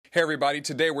Hey everybody,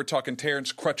 today we're talking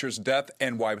Terrence Crutcher's death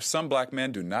and why some black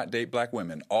men do not date black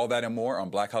women. All that and more on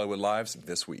Black Hollywood Lives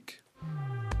this week.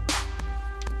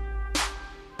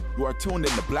 You are tuned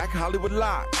in to Black Hollywood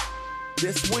Live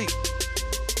this week.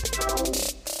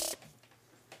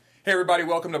 Hey everybody,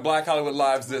 welcome to Black Hollywood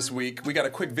Lives this week. We got a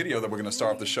quick video that we're going to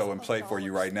start off the show and play for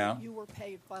you right now. You were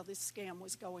paid while this scam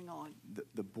was going on.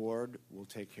 The board will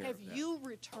take care of that. Have you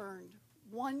returned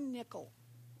one nickel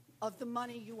of the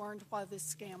money you earned while this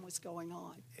scam was going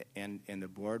on? And the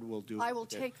board will do. I will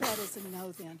take that as a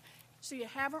no then. So you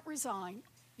haven't resigned.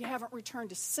 You haven't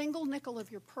returned a single nickel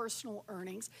of your personal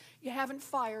earnings. You haven't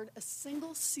fired a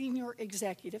single senior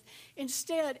executive.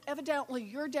 Instead, evidently,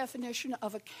 your definition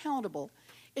of accountable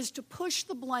is to push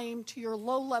the blame to your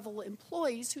low-level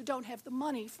employees who don't have the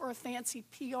money for a fancy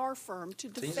PR firm to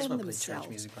defend themselves. Church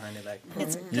music behind it, like,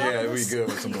 It's Yeah, we gutless good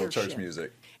with some little church leadership.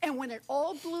 music. And when it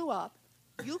all blew up,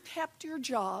 you kept your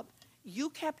job, you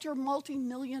kept your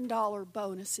multi-million-dollar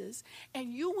bonuses,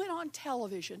 and you went on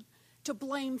television to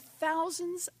blame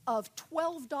thousands of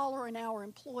 $12 an hour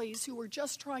employees who were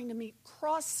just trying to meet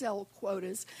cross-sell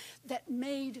quotas that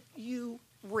made you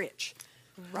rich.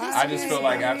 I just feel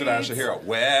like after that I should hear a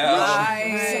well. All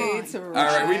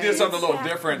right, we did something a little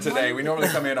different today. We normally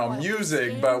come in on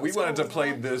music, but we wanted to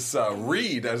play this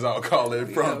read, as I'll call it,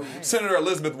 from Senator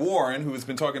Elizabeth Warren, who's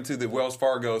been talking to the Wells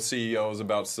Fargo CEOs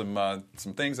about some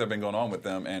things that have been going on with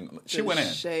them, and she went in.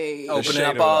 Shade. opening shade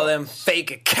up of all it. them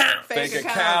fake accounts. Fake And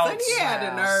accounts. he had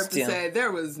the nerve to Still. say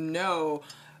there was no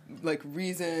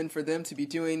reason for them to be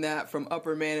doing that from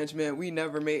upper management. We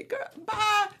never made.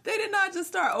 Bye. They did not just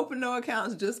start opening no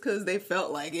accounts just because they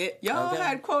felt like it. Y'all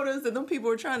had quotas, and them people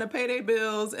were trying to pay their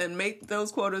bills and make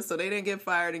those quotas so they didn't get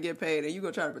fired and get paid. And you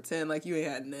go try to pretend like you ain't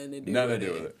had nothing to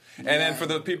do with it. And then for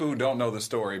the people who don't know the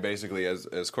story, basically, as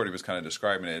Courtney was kind of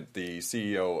describing it, the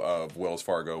CEO of Wells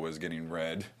Fargo was getting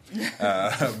red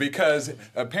because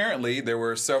apparently there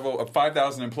were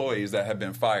 5,000 employees that had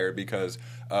been fired because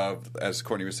of, as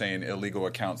Courtney was saying, illegal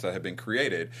accounts that had been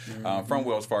created from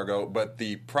Wells Fargo. But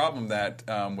the problem that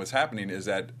was happening is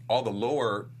that all the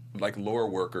lower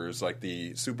workers, like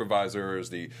the supervisors,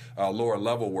 the lower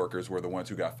level workers were the ones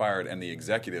who got fired, and the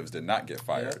executives did not get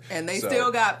fired. And they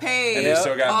still got paid. And they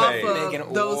still got off paid. Making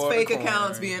of those all the fake coin.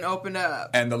 accounts being opened up.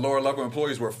 And the lower level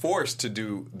employees were forced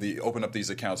to open up these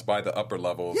accounts by the upper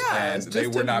levels, Yes, and they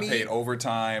just were to not meet- paid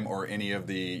overtime or any of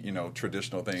the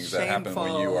traditional things that happen when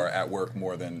Shameful. you are at work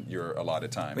more than your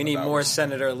allotted time. We need That more was-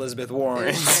 Senator Elizabeth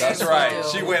Warren. That's right.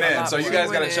 She went in. So you guys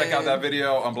got to went check out in. that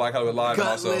video on Black Hollywood Live and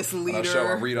also Gutless on our leader. show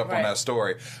and read up on Right. that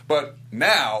story. But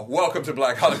now, welcome to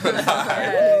Black Hollywood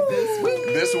Live.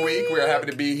 This week, we're happy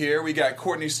to be here. We got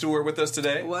Courtney Stewart with us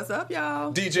today. What's up,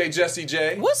 y'all? DJ Jessie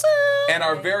J. What's up? And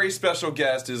our very special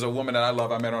guest is a woman that I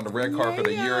love. I met her on the red carpet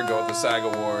a year ago at the SAG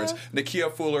Awards.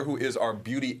 Nakia Fuller, who is our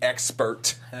beauty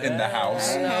expert in the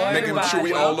house. Making sure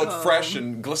we all look Welcome. fresh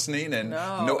and glistening and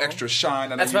no extra shine.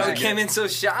 I know That's you why we usually came get- in so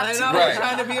shot. I know, Right. we're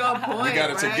trying to be on point. We got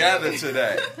it right? together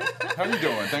today. How you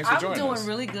doing? Thanks for I'm joining doing us.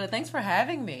 really good. Thanks for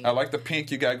having me. I like the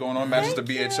pink you got going on. Matches the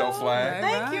BHL flag.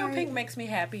 Thank you. Right. Pink makes me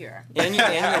happier. And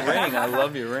the ring. I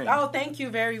love your ring. Oh, thank you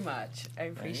very much. I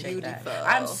appreciate that. Beautiful.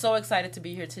 I'm so excited to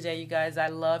be here today, you guys. I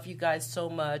love you guys so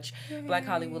much. Black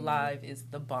Hollywood Live is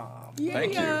the bomb.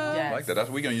 Thank you. I Yes. like that.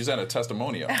 We're going to use that as a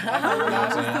testimonial. You know what That I'm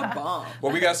was saying? the bomb.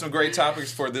 Well, we got some great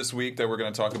topics for this week that we're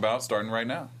going to talk about starting right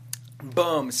now.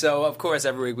 Boom. So, of course,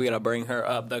 every week we got to bring her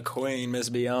up, the queen, Miss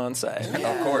Beyonce.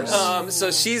 Of course. So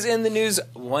she's in the news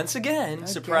once again.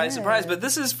 Surprise, surprise. But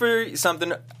this is for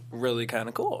something really kind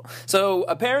of cool. So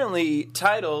apparently,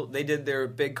 Tidal, they did their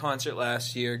big concert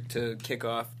last year to kick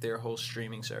off their whole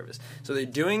streaming service. So they're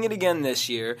doing it again this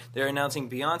year. They're announcing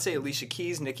Beyonce, Alicia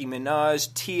Keys, Nicki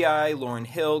Minaj, T.I., Lauryn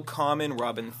Hill, Common,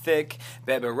 Robin Thicke,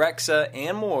 Bebe Rexha,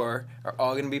 and more are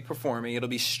all going to be performing. It'll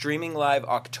be streaming live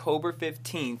October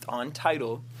 15th on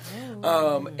Tidal.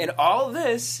 And all of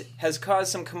this has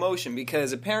caused some commotion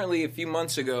because apparently a few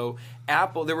months ago,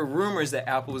 there were rumors that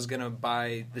Apple was going to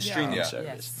buy the streaming Yeah.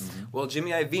 service. Yes. Well,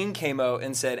 Jimmy Iovine came out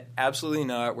and said, absolutely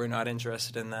not. We're not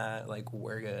interested in that. Like,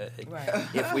 we're good. Right.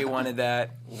 If we wanted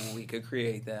that, we could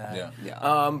create that.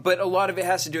 Yeah. But a lot of it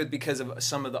has to do with because of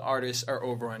some of the artists are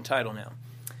over on Tidal now.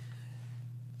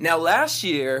 Now, last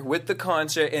year with the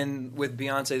concert and with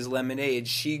Beyonce's Lemonade,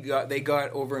 they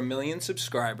got over 1 million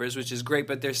subscribers, which is great,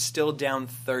 but they're still down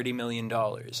 $30 million.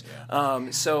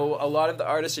 So a lot of the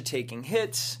artists are taking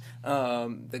hits.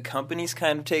 The company's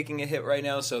kind of taking a hit right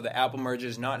now, so the Apple merger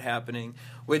is not happening,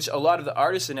 which a lot of the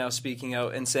artists are now speaking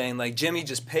out and saying, like, Jimmy,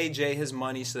 just pay Jay his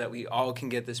money so that we all can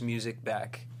get this music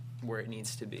back where it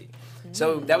needs to be.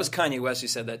 So that was Kanye West who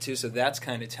said that too, so that's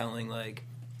kind of telling, like,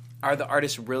 are the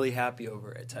artists really happy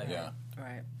over it? Type? Yeah.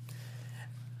 Right.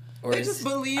 Or They is- just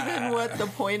believe in what the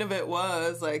point of it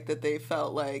was, like that they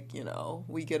felt like,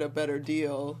 we get a better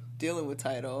deal dealing with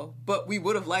Tidal, but we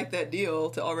would have liked that deal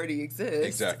to already exist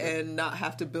Exactly. and not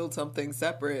have to build something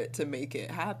separate to make it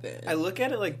happen. I look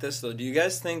at it like this, though. Do you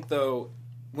guys think, though,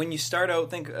 when you start out,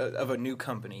 think of a new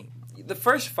company, the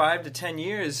first 5 to 10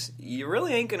 years, you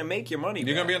really ain't going to make your money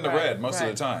You're going to be in the Right, red most of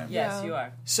right. the time. Yes, Yeah. you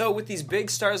are. So with these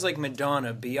big stars like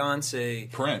Madonna,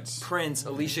 Beyonce, Prince.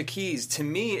 Alicia Keys, to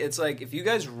me, it's like, if you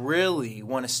guys really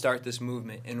want to start this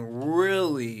movement and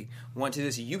really want to do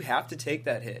this, you have to take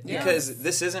that hit. Yes. Because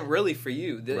this isn't really for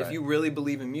you. If Right. you really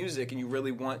believe in music and you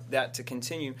really want that to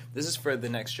continue, this is for the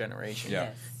next generation. Yeah.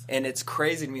 Yes. And it's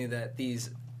crazy to me that these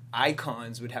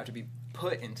icons would have to be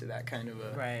put into that kind of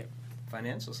a Right.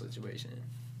 financial situation.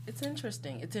 It's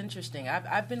interesting. It's interesting.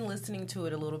 I've been listening to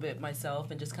it a little bit myself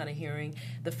and just kind of hearing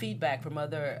the feedback from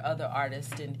other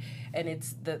artists and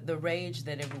it's the rage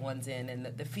that everyone's in and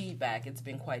the feedback. It's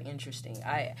been quite interesting.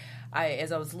 I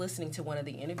as I was listening to one of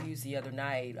the interviews the other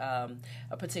night,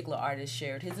 a particular artist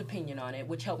shared his opinion on it,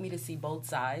 which helped me to see both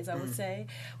sides. I would say,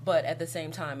 but at the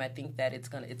same time, I think that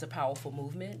it's a powerful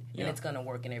movement Yeah. and it's gonna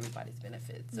work in everybody's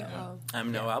benefit. So.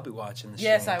 I'll be watching this.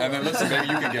 Yes, show. I will. And then listen, maybe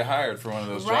you can get hired for one of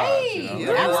those Right. jobs. You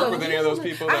know? Have you worked with any of those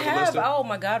people that I were have. listed? Oh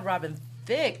my God, Robin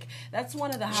Thicke. That's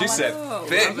one of the She highlights. said Oh,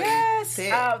 thick. Robin Yes,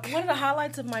 Thicke. one of the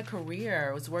highlights of my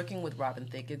career was working with Robin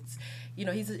Thicke. It's,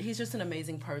 he's just an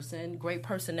amazing person, great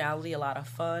personality, a lot of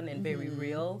fun, and very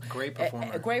real. Great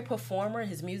performer. A great performer.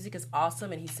 His music is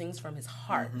awesome, and he sings from his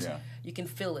heart. Yeah. You can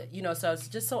feel it. So I was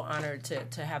just so honored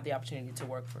to have the opportunity to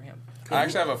work for him. I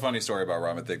actually have a funny story about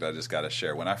Robin Thicke that I just got to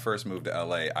share. When I first moved to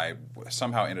LA, I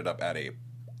somehow ended up at a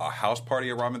house party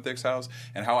at Robin Thicke's house,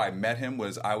 and how I met him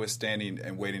was I was standing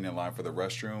and waiting in line for the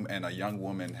restroom, and a young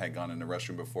woman had gone in the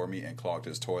restroom before me and clogged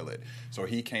his toilet. So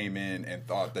he came in and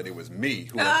thought that it was me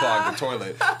who had clogged the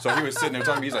toilet. So he was sitting there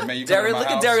talking to me. He's like, "Man, you come to Daryl, my look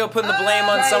house." at Daryl putting the blame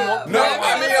on someone. No,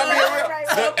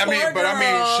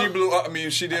 Poor she blew up.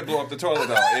 She did blow up the toilet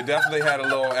though. It definitely had a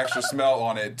little extra smell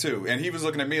on it too. And he was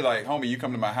looking at me like, "Homie, you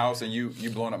come to my house and you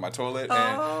blowing up my toilet."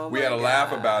 And we had a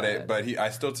laugh about it. But I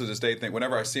still to this day think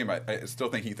whenever I see him, I still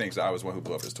think he thinks I was the one who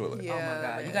blew up his toilet. Yeah. Oh my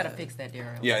God, you got to fix that,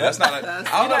 Daryl. Yeah, that's not. I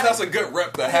don't know if that's a good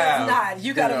rep to have. Not.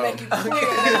 You got to make it clear.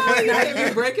 You can't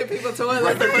be breaking people's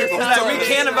toilets. Breaking people's We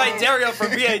can't invite Daryl from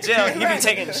BHL. He be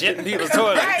taking shit in people's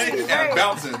toilets. and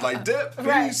bouncing like dip.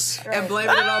 Peace. And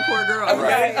blaming it on poor girl.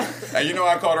 Right. And you know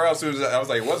I called her out as soon as I was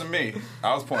like, it wasn't me.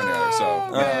 I was pointing at her. So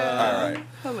all right.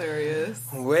 Hilarious.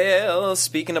 Well,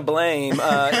 speaking of blame,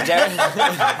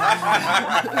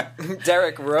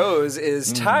 Derek Rose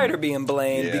is tired of being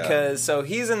blamed Yeah. because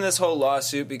he's in this whole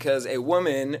lawsuit because a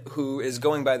woman who is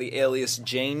going by the alias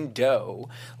Jane Doe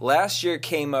last year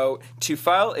came out to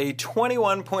file a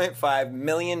 $21.5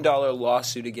 million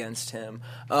lawsuit against him,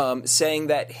 saying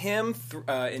that him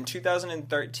in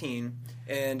 2013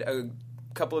 and a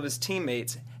couple of his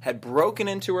teammates had broken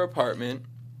into her apartment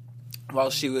while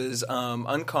she was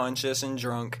unconscious and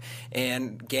drunk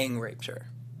and gang raped her.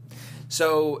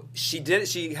 So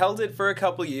she held it for a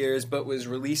couple years, but was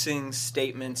releasing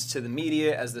statements to the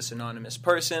media as this anonymous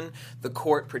person. The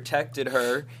court protected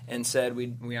her and said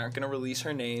we aren't going to release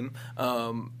her name.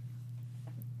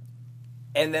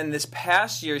 And then this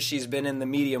past year, she's been in the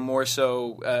media more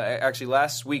so. Actually,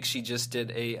 last week she just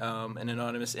did an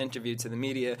anonymous interview to the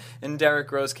media, and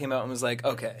Derek Rose came out and was like,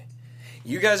 "Okay,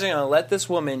 you guys are going to let this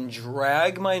woman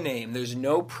drag my name. There's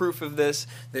no proof of this.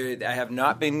 I have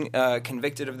not been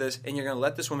convicted of this, and you're going to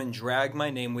let this woman drag my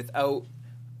name without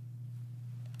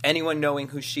anyone knowing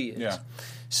who she is." Yeah.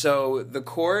 So the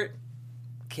court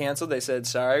canceled. They said,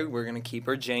 sorry, we're going to keep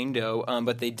her Jane Doe.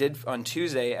 But they did on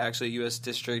Tuesday, actually, a U.S.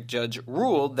 District Judge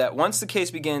ruled that once the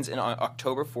case begins on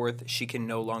October 4th, she can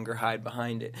no longer hide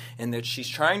behind it. And that she's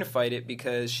trying to fight it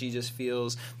because she just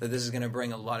feels that this is going to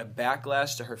bring a lot of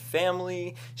backlash to her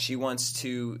family. She wants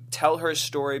to tell her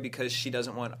story because she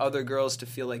doesn't want other girls to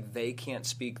feel like they can't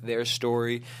speak their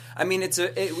story. I mean,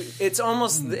 it's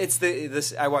almost, it's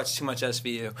this, I watch too much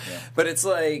SVU. But it's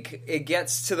like, it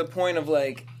gets to the point of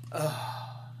like,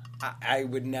 I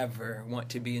would never want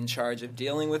to be in charge of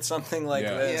dealing with something like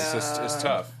this. It's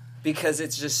tough. Because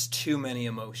it's just too many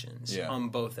emotions on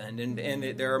both ends. And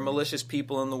there are malicious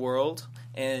people in the world,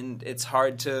 and it's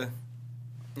hard to,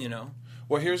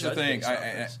 Well, here's the judge thing.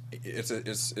 based on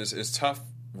this. It's tough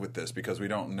with this because we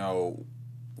don't know.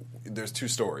 There's two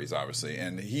stories, obviously,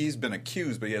 and he's been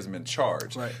accused, but he hasn't been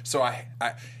charged. Right. So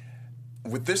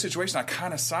with this situation, I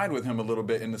kind of side with him a little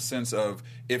bit in the sense of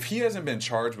if he hasn't been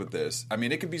charged with this, I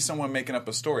mean, it could be someone making up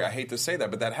a story. I hate to say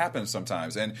that, but that happens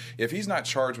sometimes. And if he's not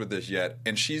charged with this yet,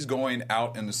 and she's going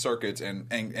out in the circuits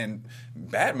and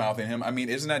bad-mouthing him, I mean,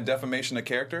 isn't that defamation of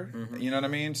character? Mm-hmm. You know what I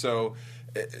mean? So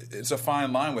it's a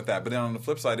fine line with that. But then on the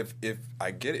flip side, if I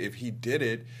get it, if he did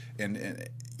it and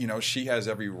you know, she has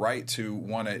every right to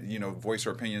want to, you know, voice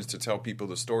her opinions, to tell people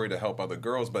the story, to help other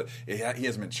girls, but he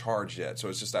hasn't been charged yet. So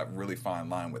it's just that really fine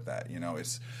line with that. You know,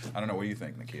 I don't know. What do you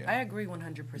think, Nakia? I agree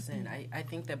 100%. I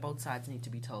think that both sides need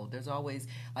to be told. There's always,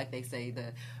 like they say,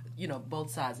 both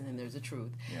sides, and then there's a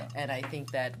truth. Yeah. And I think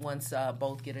that once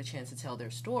both get a chance to tell their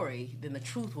story, then the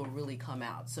truth will really come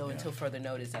out. So until further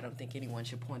notice, I don't think anyone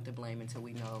should point the blame until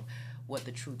we know what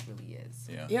the truth really is.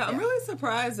 Yeah, I'm really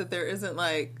surprised that there isn't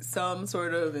like some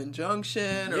sort of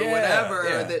injunction or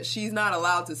whatever that she's not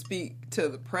allowed to speak to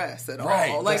the press at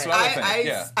all. Like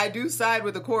I do side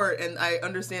with the court, and I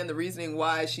understand the reasoning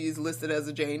why she's listed as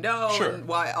a Jane Doe and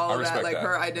why all of that. Like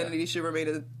her identity should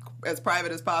remain as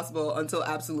private as possible until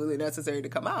absolutely necessary to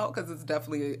come out, because it's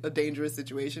definitely a dangerous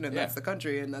situation, and that's the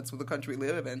country, and that's what the country we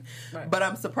live in. Right. But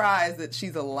I'm surprised that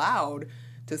she's allowed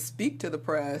to speak to the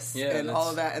press and all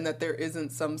of that, and that there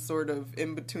isn't some sort of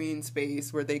in-between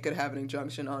space where they could have an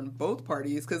injunction on both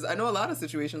parties. Because I know a lot of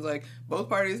situations, like, both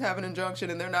parties have an injunction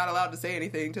and they're not allowed to say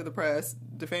anything to the press,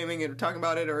 defaming it or talking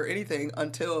about it or anything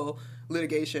until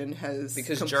litigation has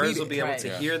completed. Jurors will be able to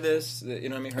hear this, you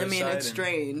know what I mean, her side. It's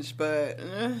strange, but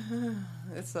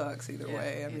it sucks either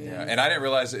way. I mean, and I didn't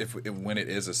realize when it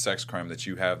is a sex crime that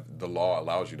the law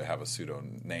allows you to have a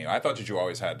pseudonym. I thought that you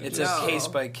always had to. It's a case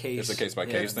by case. It's a case by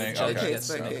case thing. It's a case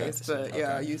by case,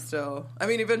 but you still. I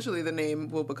mean, eventually the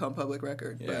name will become public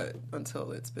record, but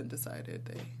until it's been decided,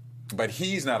 they. But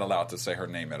he's not allowed to say her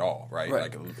name at all, right?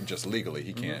 Like, just legally,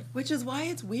 he can't. Which is why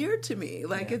it's weird to me.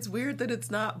 Like, it's weird that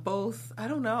it's not both. I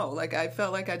don't know. Like, I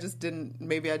felt like I just don't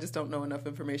know enough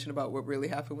information about what really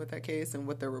happened with that case, and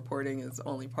what they're reporting is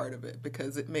only part of it,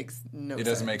 because it makes no sense. It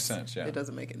doesn't make sense, It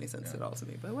doesn't make any sense at all to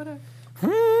me, but whatever.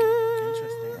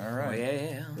 Interesting. All right.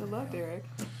 Yeah. Good luck, Derek.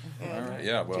 All right.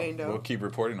 Yeah, well, we'll keep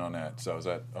reporting on that. So is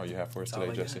that all you have for us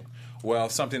today, Jesse? Well,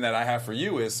 something that I have for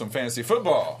you is some fantasy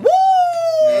football. Woo!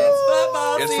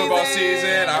 It's football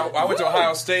season. I went to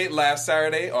Ohio State last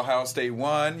Saturday. Ohio State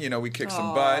won. You know, we kicked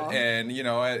some butt. And, you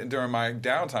know, during my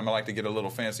downtime, I like to get a little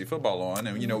fantasy football on.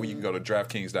 And, you know, you can go to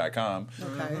DraftKings.com.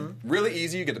 Okay. Really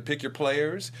easy. You get to pick your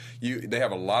players. They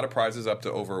have a lot of prizes, up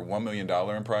to over $1 million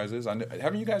in prizes.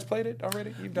 Haven't you guys played it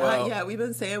already? You've done it? Yeah, we've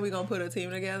been saying we're going to put a team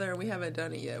together, and we haven't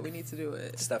done it yet. We need to do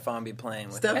it. Stefan be playing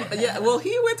with it. Yeah, well,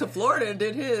 he went to Florida and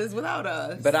did his without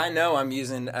us. But I know I'm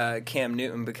using Cam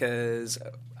Newton because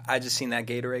I just seen that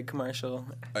Gatorade commercial.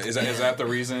 Is that the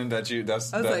reason that you? I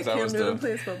was like, Cam Newton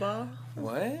plays football.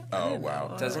 What? Oh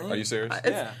wow! Doesn't he? Are you serious?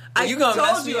 Yeah. I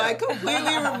told you I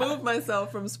completely removed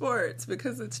myself from sports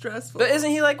because it's stressful. But isn't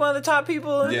he like one of the top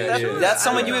people? Yeah, that's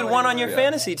someone you would want on your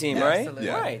fantasy team, right? Absolutely.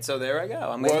 Yeah. Right. So there I go.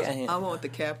 I want the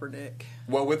Kaepernick.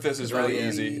 Well, with this, it's really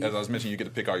easy. As I was mentioning, you get to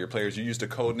pick all your players. You use the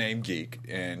code name Geek,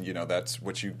 and you know that's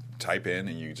what you type in,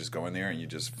 and you just go in there and you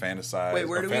just fantasize. Wait,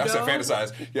 where do we go?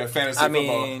 Fantasize. Yeah, fantasy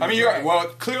football. I mean, you're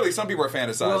clearly some people are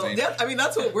fantasizing. Well, I mean,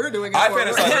 that's what we're doing. I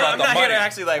fantasize about the money.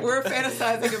 Actually, like we're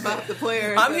fantasizing about the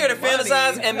players. I'm here to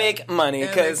fantasize and make money,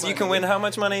 because you can win how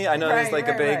much money? I know there's like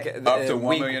a big up to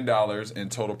 $1 million in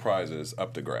total prizes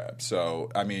up to grab. So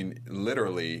I mean,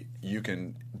 literally, you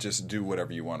can just do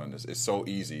whatever you want on this. It's so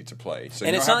easy to play. So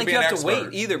and you it's don't not have like to you be have an to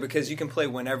expert. wait either, because you can play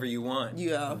whenever you want.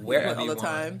 Yeah, wherever all you the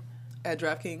time. At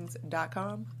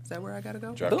DraftKings.com. Is that where I gotta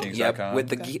go? DraftKings.com.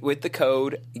 Yep, with the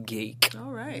code GEEK.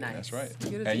 All right. Nice. That's right.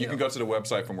 And you can go to the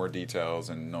website for more details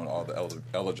and know all the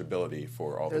eligibility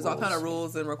for all There's the rules. all kind of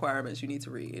rules and requirements you need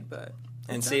to read, but...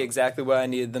 And see exactly what I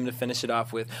needed them to finish it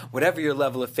off with. Whatever your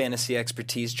level of fantasy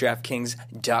expertise,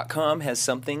 DraftKings.com has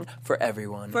something for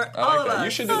everyone. For I all like of that. us.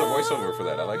 You should do the voiceover for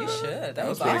that. I like You that. should. That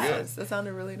was pretty good. That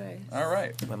sounded really nice. All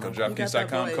right. Go to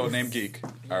DraftKings.com, codename Geek.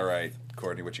 All right.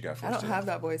 Courtney, what you got for us? I don't have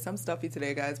that voice. I'm stuffy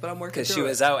today, guys, but I'm working through Because she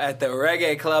was out at the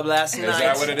reggae club last night. Is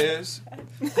that what it is?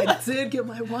 I did get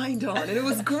my wind on, and it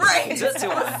was great. It was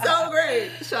so great.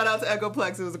 Shout out to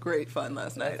Echoplex. It was great fun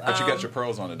last night. But you got your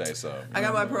pearls on today, so. I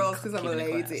got my pearls because I'm a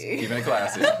lady. Keep it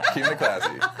classy. Keep it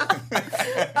classy.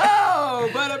 Oh,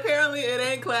 but apparently it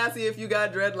ain't classy if you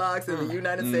got dreadlocks in the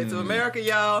United States of America,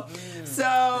 y'all.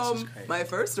 So, my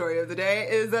first story of the day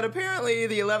is that apparently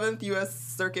the 11th U.S.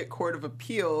 Circuit Court of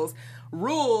Appeals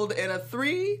ruled in a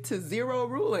 3-0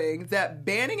 ruling that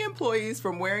banning employees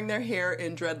from wearing their hair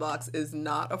in dreadlocks is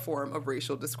not a form of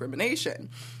racial discrimination.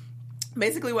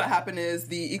 Basically what happened is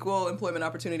the Equal Employment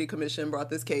Opportunity Commission brought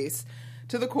this case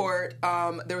to the court.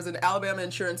 There was an Alabama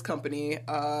insurance company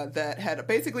that had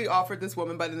basically offered this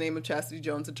woman by the name of Chastity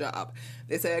Jones a job.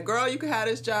 They said, girl, you can have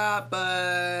this job,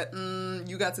 but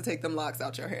you got to take them locks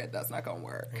out your head. That's not going to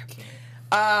work. Okay.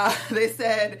 They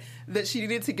said that she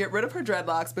needed to get rid of her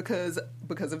dreadlocks because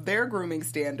of their grooming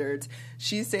standards.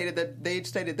 They stated that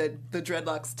the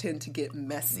dreadlocks tend to get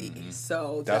messy,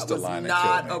 so that was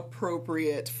not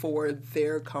appropriate for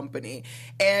their company.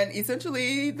 And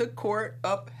essentially, the court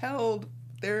upheld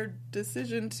their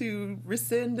decision to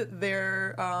rescind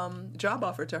their job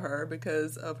offer to her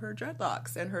because of her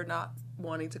dreadlocks and her not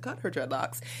wanting to cut her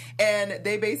dreadlocks. And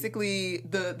they basically,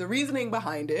 the reasoning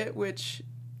behind it, which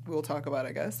we'll talk about,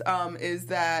 I guess, is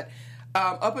that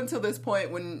up until this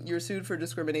point, when you're sued for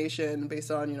discrimination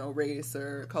based on, race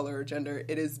or color or gender,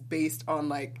 it is based on,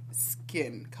 like,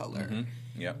 skin color.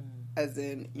 Mm-hmm. Yep. As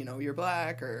in, you're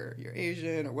black or you're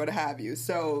Asian or what have you.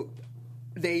 So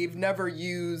they've never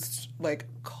used, like,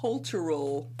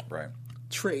 cultural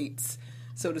traits,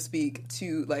 so to speak,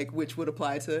 to, like, which would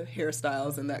apply to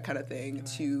hairstyles and that kind of thing,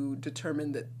 to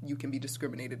determine that you can be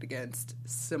discriminated against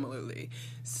similarly.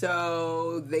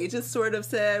 So they just sort of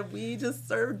said, we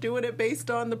just are doing it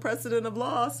based on the precedent of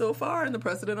law so far, and the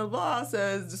precedent of law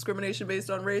says discrimination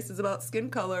based on race is about skin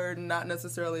color, not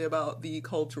necessarily about the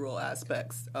cultural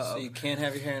aspects of... So you can't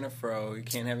have your hair in a fro, you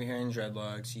can't have your hair in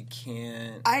dreadlocks, you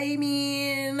can't... I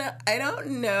mean, I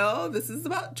don't know. This is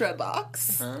about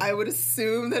dreadlocks. Uh-huh. I would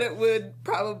assume that it would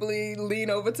probably lean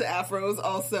over to afros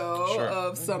also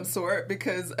of some sort,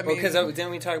 because, I mean... Because didn't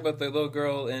we talk about the little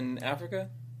girl in Africa?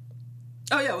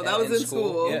 Oh, yeah, well, that was in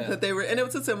school. Yeah. That they were, and it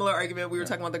was a similar argument. We were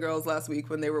talking about the girls last week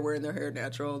when they were wearing their hair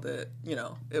natural, that,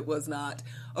 it was not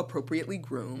appropriately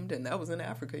groomed, and that was in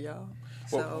Africa, y'all.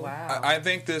 Well, wow. I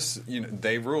think this,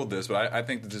 they ruled this, but I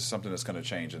think that this is something that's going to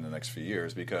change in the next few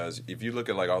years, because if you look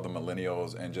at, like, all the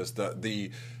millennials and just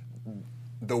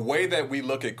the way that we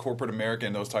look at corporate America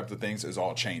and those types of things is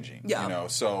all changing. Yeah.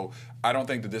 So I don't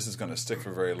think that this is going to stick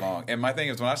for very long. And my thing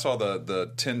is, when I saw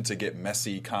the tend to get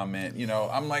messy comment,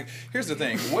 I'm like, here's the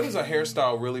thing. What does a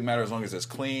hairstyle really matter as long as it's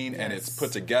clean and it's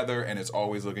put together and it's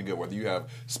always looking good? Whether you have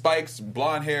spikes,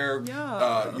 blonde hair,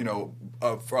 a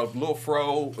little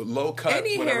fro, low cut,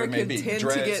 any whatever hair it may be. Any hair can tend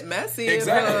dreads. to get messy.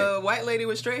 Exactly. If a white lady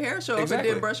with straight hair show up and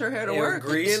didn't brush her hair to work,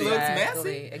 it looks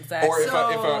messy. Exactly. Or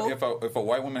if a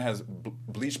white woman has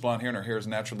bleached blonde hair and her hair is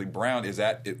naturally brown, is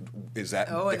that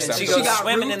acceptable? And she goes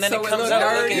swimming and then it comes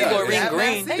out looking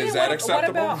green. Is that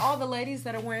acceptable? What about all the ladies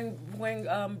that are wearing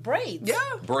braids? Yeah.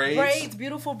 Braids,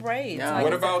 beautiful braids. Yeah.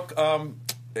 What about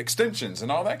extensions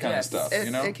and all that kind of stuff?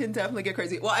 It can definitely get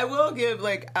crazy. Well, I will give,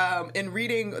 in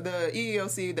reading the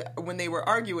EEOC, when they were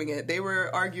arguing it, they were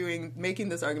making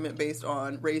this argument based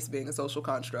on race being a social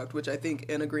construct, which I think,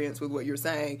 in agreement with what you're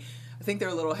saying, I think they're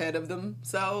a little ahead of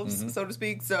themselves, so to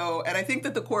speak. So, and I think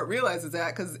that the court realizes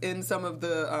that, because in some of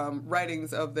the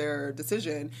writings of their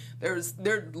decision,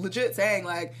 they're legit saying,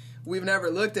 like, we've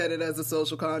never looked at it as a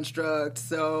social construct,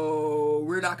 so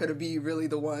we're not going to be really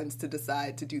the ones to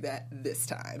decide to do that this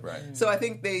time. Right. So I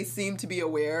think they seem to be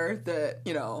aware that,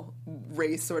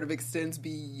 race sort of extends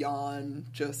beyond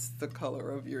just the color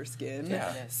of your skin.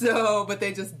 Yeah. So, but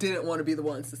they just didn't want to be the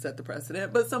ones to set the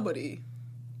precedent. But somebody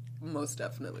most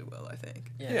definitely will, I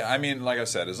think. Yeah, I mean, like I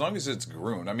said, as long as it's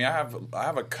groomed. I mean, I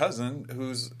have a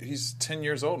cousin he's 10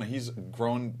 years old and he's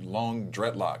grown long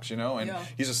dreadlocks, and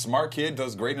he's a smart kid,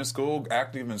 does great in school,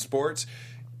 active in sports.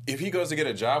 If he goes to get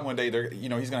a job one day, he's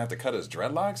going to have to cut his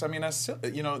dreadlocks. I mean, that's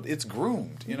it's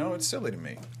groomed. It's silly to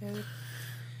me.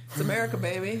 It's America,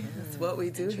 baby. It's what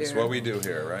we do here. It's what we do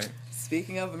here, right?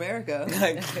 Speaking of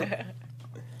America.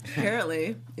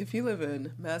 Apparently, if you live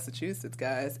in Massachusetts,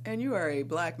 guys, and you are a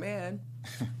black man,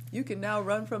 you can now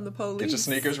run from the police. Get your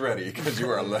sneakers ready, because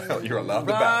you're allowed to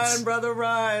bounce. Run, brother,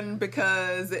 run,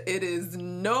 because it is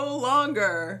no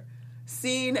longer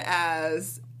seen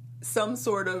as some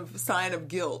sort of sign of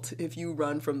guilt if you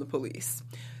run from the police.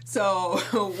 So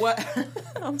what?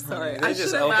 I'm sorry, I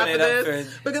shouldn't laugh at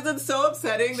this because it's so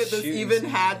upsetting that this even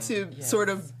had to sort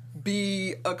of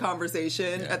be a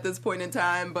conversation at this point in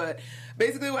time. But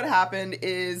basically what happened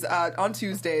is on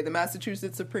Tuesday, the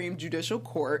Massachusetts Supreme Judicial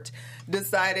Court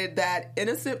decided that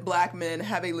innocent black men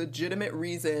have a legitimate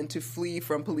reason to flee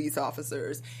from police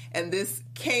officers. And this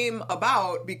came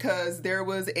about because there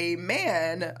was a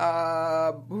man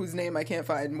whose name I can't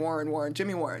find,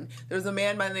 Jimmy Warren. There was a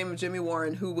man by the name of Jimmy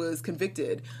Warren who was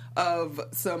convicted of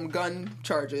some gun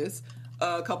charges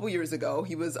a couple years ago.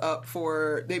 He was up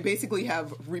for, they basically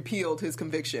have repealed his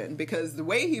conviction because the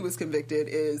way he was convicted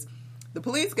is the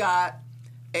police got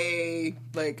a,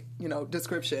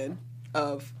 description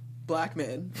of black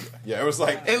men. Yeah, it was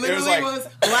like It literally like was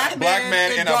black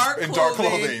men in dark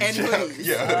clothing and hoodies.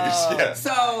 Yeah.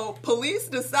 So police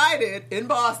decided in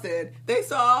Boston, they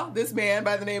saw this man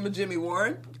by the name of Jimmy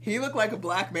Warren. He looked like a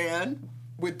black man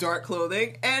with dark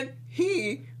clothing, and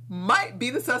he might be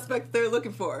the suspect they're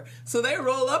looking for. So they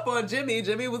roll up on Jimmy.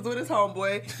 Jimmy was with his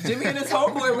homeboy. Jimmy and his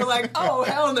homeboy were like, oh,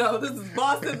 hell no, this is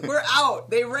Boston. We're out.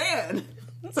 They ran.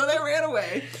 So they ran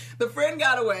away. The friend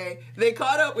got away. They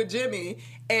caught up with Jimmy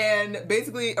and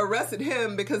basically arrested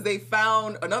him because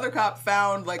another cop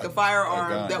found like a firearm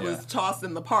gun, that was tossed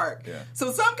in the park. Yeah.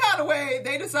 So some kind of way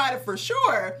they decided for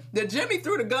sure that Jimmy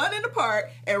threw the gun in the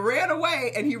park and ran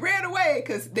away, and he ran away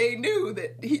because they knew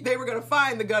that they were going to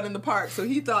find the gun in the park. So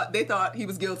they thought he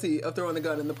was guilty of throwing the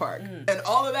gun in the park. And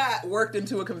all of that worked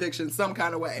into a conviction some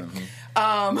kind of way.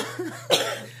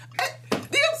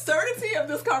 The absurdity of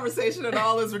this conversation and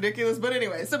all is ridiculous. But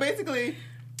anyway, so basically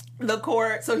the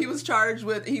court, so he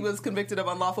was convicted of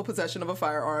unlawful possession of a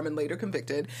firearm and later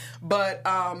convicted. But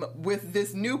with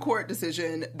this new court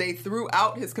decision, they threw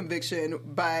out his conviction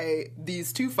by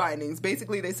these two findings.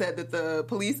 Basically, they said that the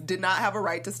police did not have a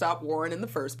right to stop Warren in the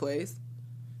first place.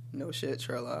 No shit,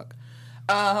 Sherlock.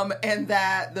 And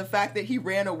that the fact that he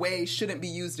ran away shouldn't be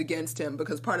used against him,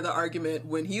 because part of the argument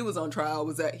when he was on trial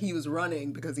was that he was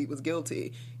running because he was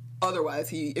guilty. Otherwise,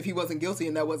 if he wasn't guilty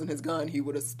and that wasn't his gun, he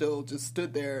would have still just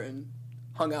stood there and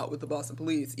hung out with the Boston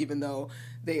police, even though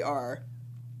they are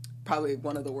probably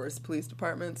one of the worst police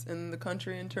departments in the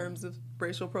country in terms of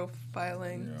racial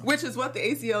profiling, which is what the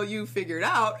ACLU figured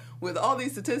out with all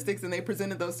these statistics, and they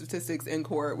presented those statistics in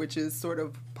court, which is sort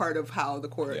of part of how the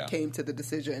court came to the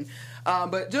decision.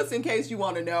 But just in case you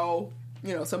want to know,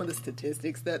 some of the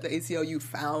statistics that the ACLU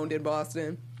found in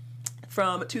Boston,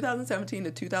 from 2017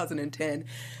 to 2010,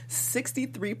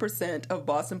 63% of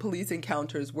Boston police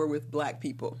encounters were with black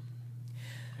people.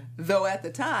 Though at the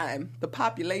time, the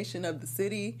population of the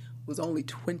city was only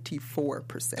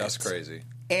 24%. That's crazy.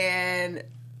 And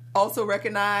also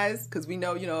recognize, because we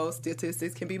know,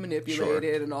 statistics can be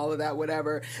manipulated and all of that,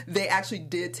 whatever. They actually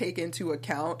did take into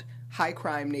account high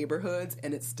crime neighborhoods,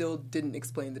 and it still didn't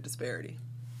explain the disparity.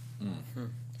 Mm-hmm.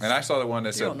 And I saw the one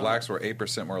that said blacks were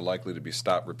 8% more likely to be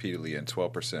stopped repeatedly and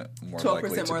 12% more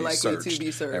likely to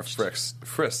be searched and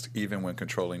frisked, even when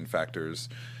controlling factors,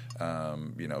 are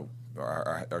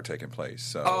taking place.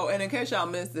 So. Oh, and in case y'all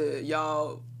missed it,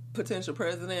 y'all potential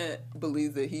president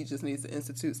believes that he just needs to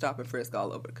institute stop and frisk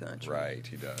all over the country. Right,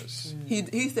 he does.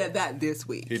 He said that this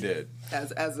week. He did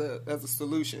as a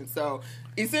solution. So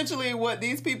essentially, what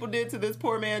these people did to this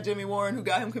poor man Jimmy Warren, who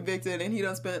got him convicted, and he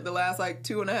done spent the last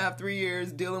 2.5-3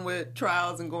 years dealing with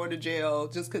trials and going to jail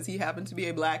just because he happened to be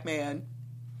a black man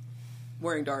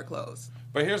wearing dark clothes.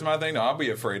 But here's my thing, though. I'll be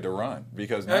afraid to run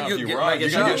because now if you run, you're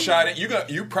gonna get shot.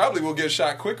 You probably will get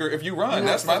shot quicker if you run.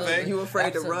 That's my thing. You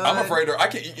afraid to run? I'm afraid to.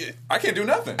 I can't do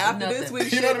nothing. After this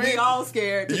week, you know what I mean? We all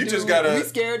scared. We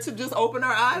scared to just open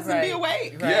our eyes and be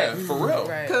awake. Right. Yeah, for real.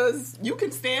 Because you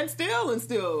can stand still and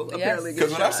still apparently get shot.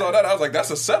 Because when I saw that, I was like,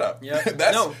 "That's a setup. Yep.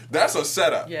 That's a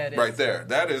setup right there.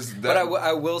 That is." But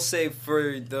I will say,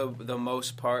 for the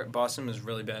most part, Boston was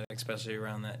really bad, especially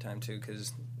around that time too,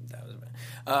 because that was bad.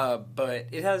 But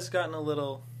it has gotten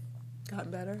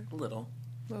gotten better. A little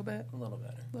bit.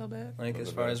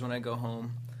 As far as when I go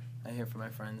home, I hear from my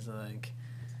friends that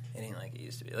it ain't like it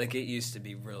used to be. Like, it used to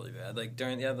be really bad. Like,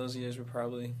 during those years were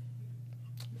probably,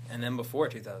 and then before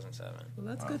 2007. Well,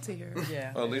 that's good to hear.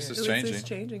 Yeah. Well, at least it's changing. It's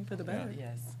changing for the better.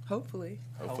 Yes. Hopefully.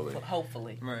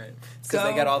 Right. Because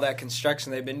they got all that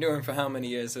construction they've been doing for how many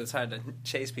years, so it's hard to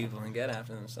chase people and get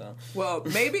after them. So. Well,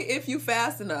 maybe if you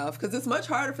fast enough, because it's much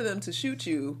harder for them to shoot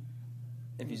you.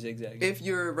 If you zigzag. If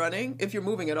you're running, if you're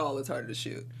moving at all, it's harder to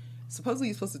shoot. Supposedly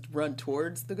you're supposed to run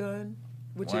towards the gun.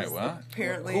 Which is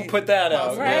apparently... Who put that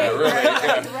out? Right. Yeah, really.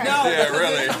 Right. No,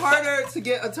 really. It's harder to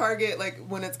get a target,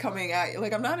 when it's coming at you.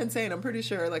 I'm not insane. I'm pretty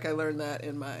sure, I learned that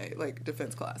in my,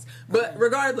 defense class. But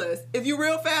regardless, if you're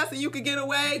real fast and you can get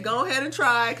away, go ahead and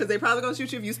try, because they probably going to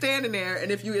shoot you if you're standing there.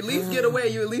 And if you at least get away,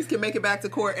 you at least can make it back to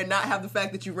court and not have the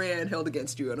fact that you ran held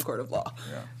against you in a court of law.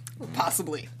 Yeah.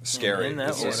 Possibly. Scary.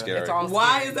 It's so scary.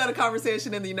 Why is that a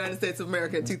conversation in the United States of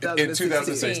America in 2016? In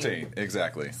 2016,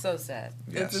 exactly. So sad.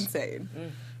 Yes. It's insane.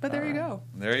 But there you go.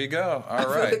 There you go. All I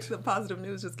right. feel like the positive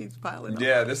news just keeps piling up.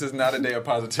 Yeah, this is not a day of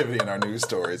positivity in our news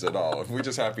stories at all. We're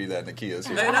just happy that Nakia's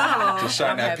here. I know. To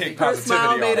shine that pink Her positivity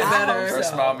smile made it better. Her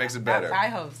smile makes it better. I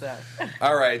hope so.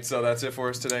 All right, so that's it for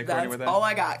us today, Courtney, with that? That's all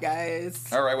I got,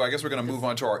 guys. All right, well, I guess we're going to move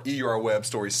on to our EUR Web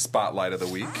Story Spotlight of the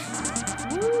Week.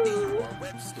 EUR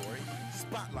Web Story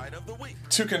Spotlight. Spotlight of the week.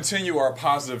 To continue our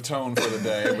positive tone for the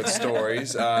day with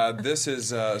stories, this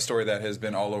is a story that has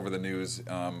been all over the news,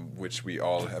 which we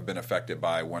all have been affected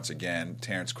by once again.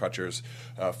 Terrence Crutchers,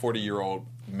 40-year-old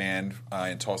man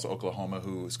in Tulsa, Oklahoma,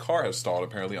 whose car has stalled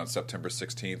apparently on September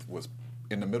 16th, was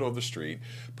in the middle of the street.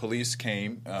 Police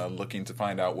came looking to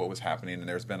find out what was happening, and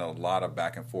there's been a lot of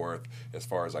back and forth as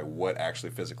far as like what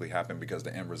actually physically happened, because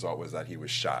the end result was that he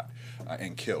was shot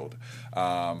and killed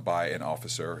by an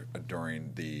officer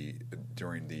during the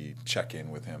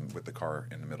check-in with him with the car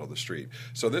in the middle of the street.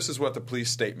 So this is what the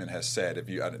police statement has said.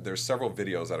 There's several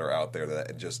videos that are out there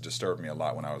that just disturbed me a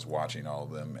lot when I was watching all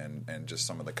of them, and just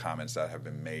some of the comments that have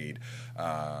been made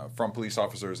from police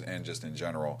officers and just in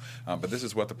general. But this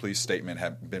is what the police statement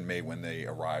had been made when they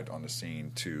arrived on the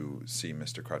scene to see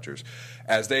Mr. Crutchers.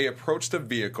 As they approached the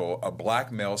vehicle, a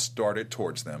black male started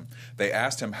towards them. They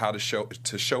asked him how to show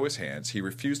his hands. He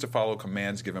refused to follow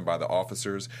commands given by the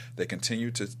officers. They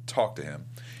continued to talk to him.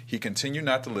 He continued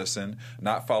not to listen,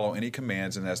 not follow any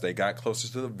commands, and as they got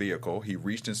closer to the vehicle, he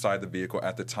reached inside the vehicle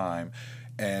at the time,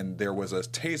 and there was a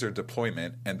taser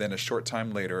deployment, and then a short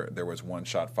time later, there was one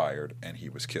shot fired, and he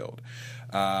was killed.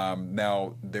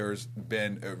 Now, there's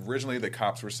been, originally the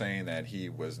cops were saying that he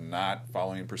was not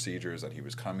following procedures, that he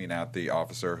was coming at the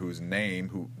officer whose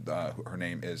name, her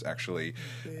name is actually,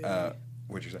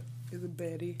 what'd you say? Is it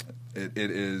Betty? It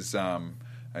is, I'm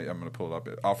going to pull it up.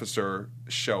 Officer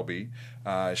Shelby.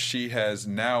 She has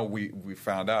now, we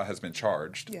found out, has been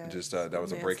charged. Yeah, That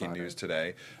was a breaking news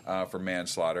today for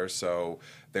manslaughter. So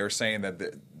they're saying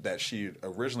that she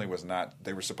originally was not,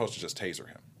 they were supposed to just taser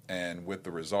him. And with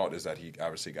the result is that he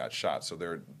obviously got shot. So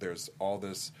there's all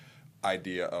this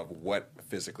idea of what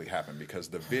physically happened, because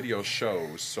the video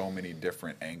shows so many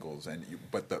different angles,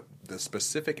 but the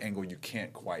specific angle you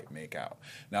can't quite make out.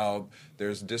 Now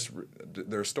there's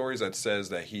stories that says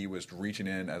that he was reaching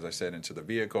in, as I said, into the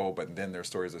vehicle, but then there's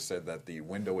stories that said that the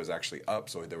window was actually up,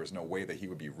 so there was no way that he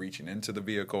would be reaching into the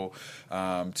vehicle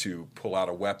to pull out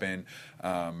a weapon.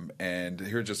 And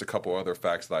here's just a couple other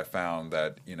facts that I found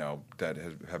that that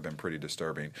have been pretty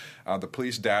disturbing. The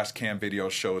police dash cam video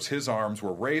shows his arms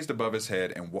were raised above his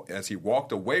head, and as he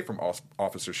walked away from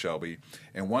Officer Shelby.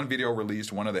 In one video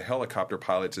released, one of the helicopter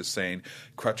pilots is saying,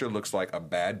 "Crutcher looks like a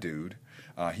bad dude.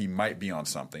 He might be on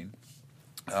something."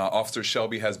 Officer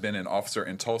Shelby has been an officer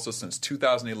in Tulsa since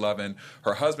 2011.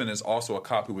 Her husband is also a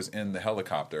cop who was in the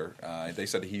helicopter. They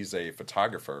said he's a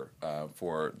photographer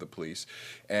for the police.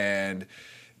 And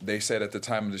they said at the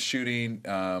time of the shooting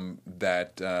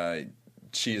that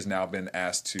she has now been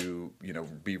asked to,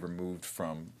 be removed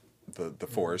from the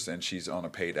force, and she's on a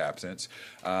paid absence.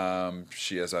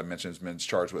 She, as I mentioned, has been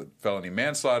charged with felony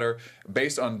manslaughter.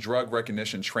 Based on drug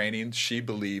recognition training, she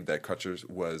believed that Crutchers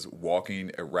was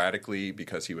walking erratically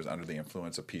because he was under the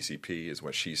influence of PCP, is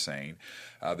what she's saying.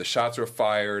 The shots were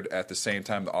fired at the same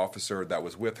time the officer that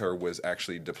was with her was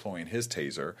actually deploying his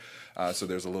taser. So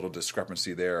there's a little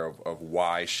discrepancy there of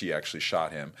why she actually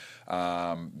shot him.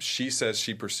 She says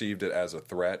she perceived it as a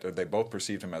threat, or they both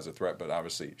perceived him as a threat, but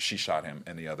obviously she shot him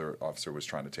and the other officer was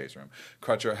trying to taser him.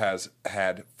 Crutcher has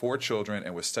had 4 children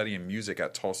and was studying music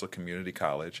at Tulsa Community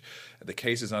College. The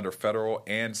case is under federal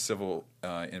and civil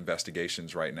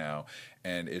investigations right now,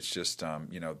 and it's just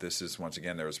this is, once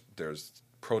again, there's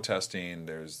protesting.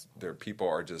 People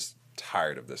are just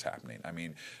tired of this happening. I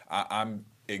mean, I'm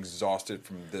exhausted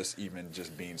from this even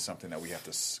just being something that we have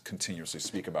to continuously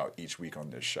speak about each week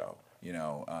on this show.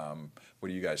 What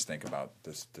do you guys think about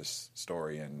this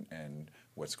story and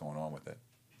what's going on with it?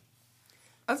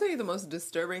 I'll tell you the most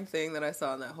disturbing thing that I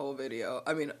saw in that whole video,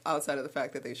 I mean, outside of the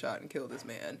fact that they shot and killed this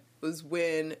man, was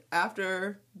when,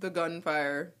 after the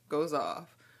gunfire goes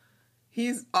off,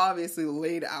 he's obviously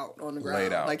laid out on the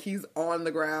ground. Like, he's on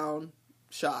the ground,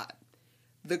 shot.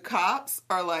 The cops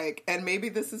are like, and maybe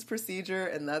this is procedure,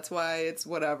 and that's why it's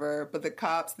whatever, but the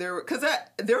cops, there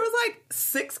was like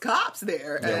 6 cops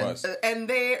there. And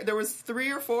there was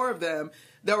 3 or 4 of them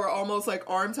that were almost like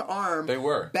arm to arm. They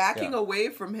were. Backing away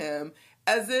from him,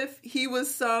 as if he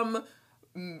was some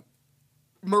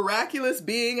miraculous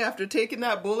being after taking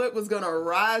that bullet was going to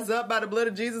rise up by the blood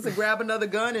of Jesus and grab another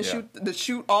gun and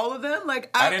shoot all of them. Like,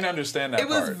 I didn't understand that. It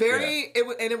was very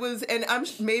and I'm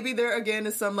maybe there again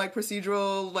is some like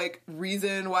procedural like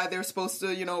reason why they're supposed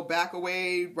to back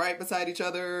away right beside each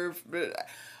other.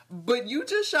 But you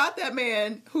just shot that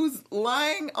man who's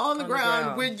lying on the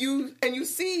ground when you can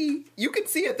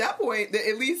see at that point that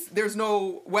at least there's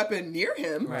no weapon near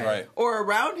him or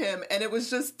around him. And it was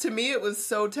just, to me, it was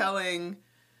so telling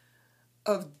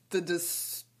of the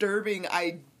disturbing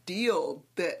ideal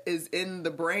that is in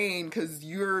the brain, because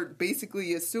you're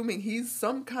basically assuming he's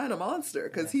some kind of monster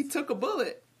because he took a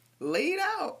bullet laid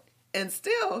out. And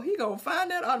still, he gonna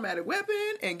find that automatic weapon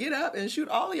and get up and shoot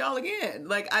all of y'all again.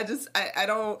 Like, I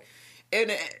don't,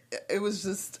 and it was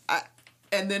just,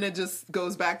 and then it just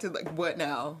goes back to, like, what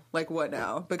now? Like, what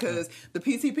now? Because the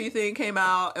PCP thing came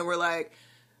out, and we're like,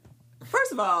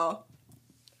 first of all,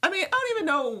 I mean, I don't even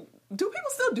know, do people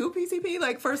still do PCP?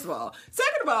 Like, first of all.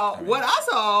 Second of all, what I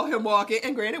saw him walking,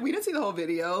 and granted, we didn't see the whole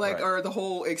video, like, or the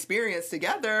whole experience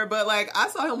together, but, like, I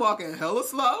saw him walking hella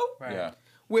slow. Right. Yeah.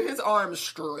 With his arms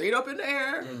straight up in the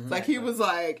air. Like, he was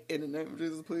like, in the name of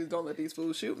Jesus, please don't let these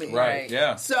fools shoot me. Right.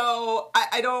 Yeah. So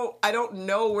I don't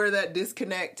know where that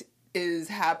disconnect is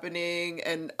happening.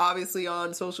 And obviously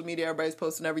on social media, everybody's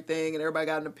posting everything and everybody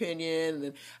got an opinion.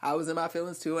 And I was in my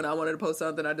feelings too. And I wanted to post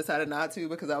something. I decided not to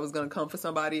because I was going to come for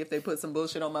somebody if they put some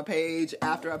bullshit on my page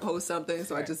after I post something.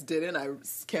 So I just didn't. I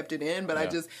kept it in. But I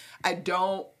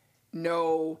don't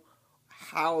know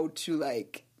how to,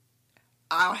 like,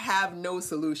 I have no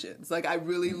solutions. Like, I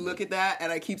really look at that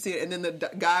and I keep seeing, and then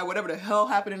the guy, whatever the hell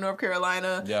happened in North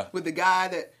Carolina with the guy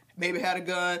that maybe had a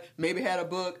gun, maybe had a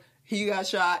book, he got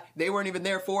shot. They weren't even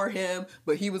there for him,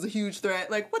 but he was a huge threat.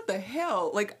 Like, what the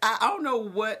hell? Like, I don't know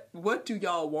what do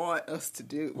y'all want us to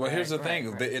do? Well, here's the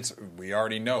thing. We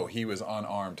already know he was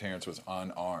unarmed. Terrence was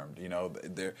unarmed. You know,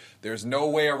 there's no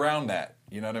way around that.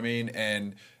 You know what I mean?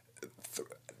 And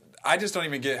I just don't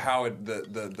even get how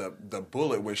the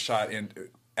bullet was shot in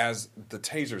as the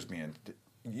taser's being.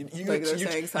 You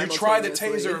try the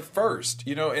taser first,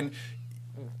 you know, and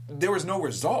there was no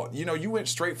result. You know, you went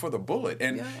straight for the bullet.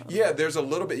 And there's a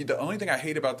little bit. The only thing I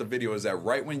hate about the video is that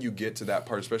right when you get to that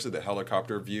part, especially the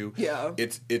helicopter view,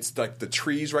 it's like the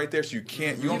trees right there, so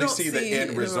you only see the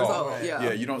end result.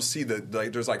 Yeah, you don't see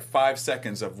there's like 5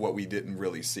 seconds of what we didn't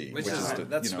really see. Which is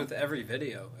that's with every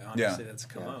video, honestly, that's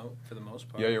come out for the most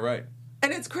part. Yeah, you're right.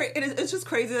 And it's just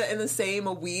crazy that in the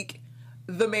same week,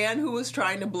 the man who was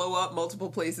trying to blow up multiple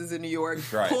places in New York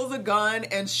pulls a gun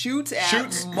and shoots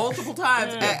multiple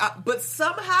times, but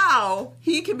somehow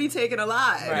he can be taken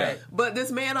alive. Right. But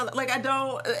this man, I don't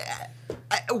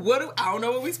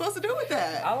know what we're supposed to do with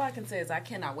that. All I can say is I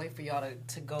cannot wait for y'all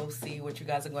to go see what you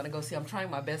guys are going to go see. I'm trying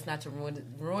my best not to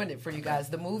ruin it for you guys.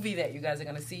 The movie that you guys are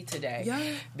going to see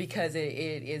today, because it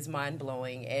is mind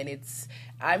blowing, and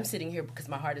I'm sitting here because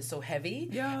my heart is so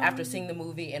heavy after seeing the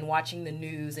movie and watching the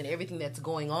news and everything that's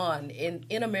going on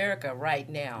in America right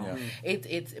now.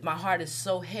 It's my heart is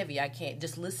so heavy. I can't,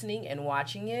 just listening and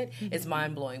watching it is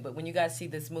mind blowing. But when you guys see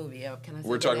this movie, can I say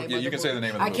the name of the you can movie? say the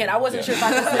name of the movie. I can't. I wasn't sure if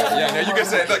I could say it. Yeah, no, you can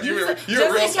say it. Look, you were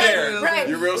real scared. Right.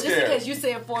 You're real scared. Just because you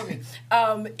say it for me.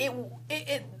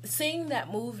 Seeing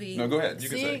that movie. No, go ahead. You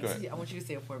can say it. Go ahead. I want you to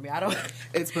say it for me. I don't.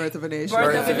 It's Birth of a Nation.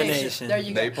 Birth of a Nation. There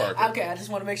you go. Nate Parker. Okay, I just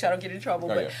want to make sure I don't get in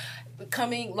trouble.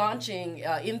 Launching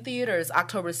in theaters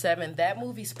October 7th, that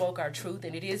movie spoke our truth,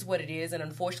 and it is what it is, and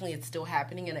unfortunately it's still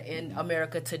happening in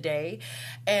America today.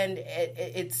 And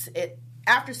it's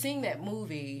after seeing that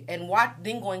movie and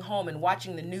then going home and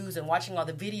watching the news and watching all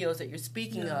the videos that you're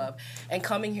speaking of and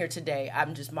coming here today,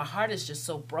 my heart is just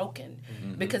so broken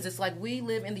because it's like we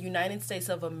live in the United States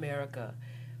of America.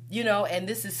 You know, and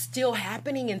this is still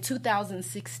happening in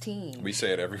 2016. We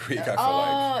say it every week, I feel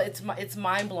like. It's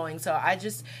mind-blowing. So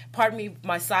pardon me,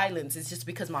 my silence is just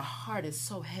because my heart is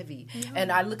so heavy. And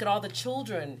I look at all the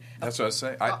children That's what I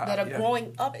say. that are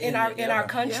growing up in our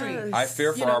country. Yes. I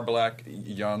fear for our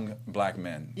young black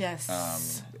men.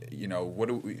 Yes. You know, what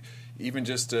do we, even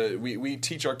just, we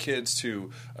teach our kids to,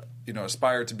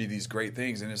 aspire to be these great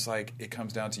things, and it's like, it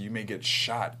comes down to you may get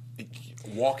shot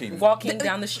walking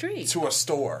down the street to a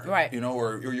store, right?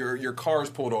 Or your car's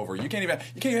pulled over. You can't even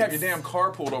have your damn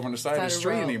car pulled over on the side of the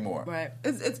street anymore. Right.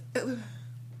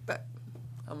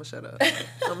 I'm gonna shut up.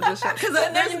 I'm gonna just shut up. Because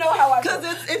then you know how I feel.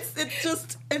 Because it's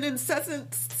just an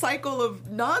incessant cycle of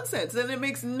nonsense, and it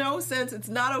makes no sense. It's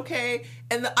not okay.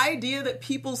 And the idea that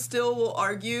people still will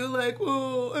argue, like,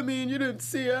 well, I mean, you didn't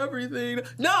see everything.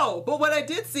 No, but what I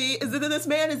did see is that this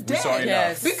man is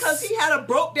dead because he had a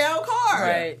broke down car.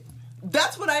 Right.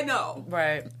 That's what I know.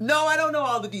 Right. No, I don't know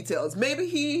all the details. Maybe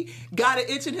he got an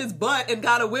itch in his butt and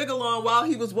got a wiggle on while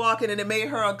he was walking and it made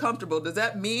her uncomfortable. Does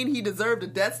that mean he deserved a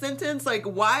death sentence? Like,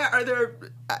 why are there...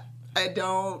 I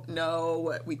don't know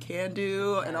what we can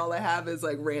do, and all I have is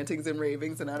like rantings and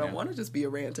ravings, and I don't want to just be a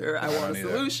ranter. I want a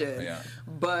solution,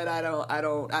 but I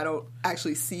don't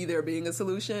actually see there being a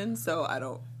solution, so I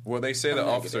don't Well, they say that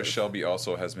Officer Shelby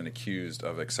also has been accused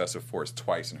of excessive force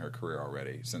twice in her career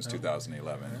already since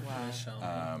 2011.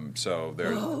 Wow. So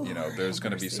there's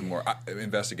going to be some more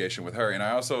investigation with her. And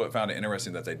I also found it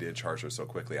interesting that they did charge her so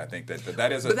quickly. I think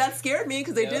that is. But that scared me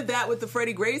because they did that with the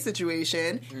Freddie Gray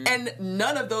situation, and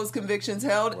none of those convictions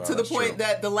held to the point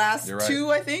that the last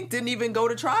two, I think, didn't even go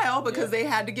to trial because they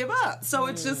had to give up. So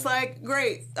it's just like,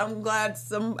 great. I'm glad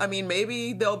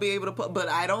maybe they'll be able to but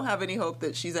I don't have any hope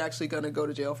that she's actually going to go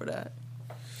to jail for that.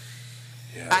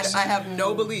 Yes. I have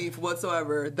no belief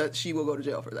whatsoever that she will go to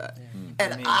jail for that.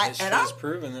 And I'm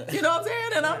proven it. You know what I'm saying?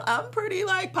 And I'm pretty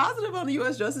positive on the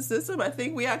U.S. justice system. I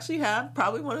think we actually have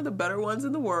probably one of the better ones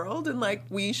in the world, and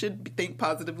we should think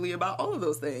positively about all of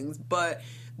those things. But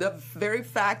the very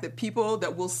fact that people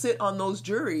that will sit on those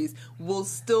juries will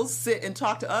still sit and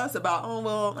talk to us about,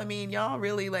 y'all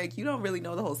really you don't really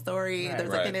know the whole story. Right.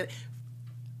 There's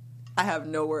I have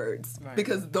no words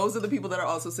because those are the people that are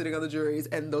also sitting on the juries,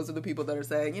 and those are the people that are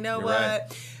saying, you know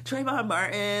what, Trayvon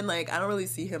Martin, I don't really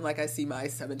see him like I see my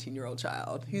 17-year-old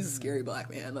child. He's a scary black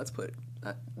man. Let's put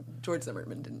George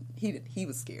Zimmerman didn't. He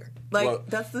was scared.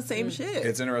 That's the same shit.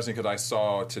 It's interesting because I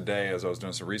saw today, as I was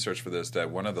doing some research for this,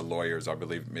 that one of the lawyers, I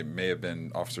believe it may have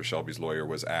been Officer Shelby's lawyer,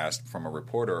 was asked from a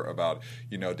reporter about,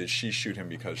 did she shoot him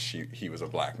because he was a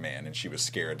black man and she was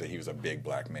scared that he was a big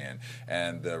black man?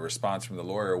 And the response from the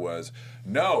lawyer was,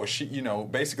 no, she,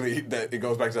 basically that it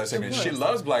goes back to that same thing. She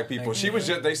loves black people. She was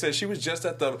just, they said she was just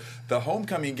at the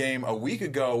homecoming game a week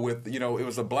ago with, it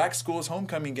was a black school's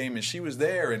homecoming game, and she was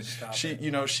there, and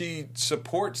she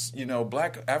supports,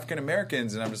 black African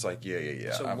Americans, and I'm just like,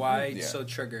 yeah. So so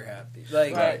trigger happy?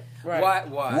 Why?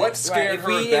 What scared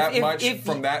her that much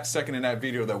from that second in that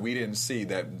video that we didn't see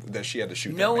that she had to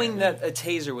shoot? Knowing that a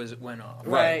taser went off.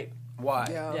 Right. Why?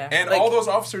 Yeah. And all those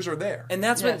officers are there. And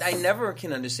that's what I never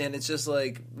can understand. It's just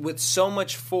with so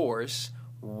much force,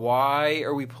 why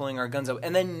are we pulling our guns up?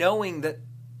 And then knowing that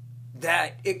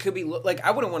it could be I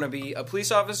wouldn't want to be a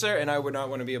police officer, and I would not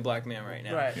want to be a black man right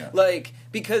now. Right. Yeah.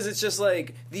 Because it's just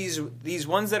these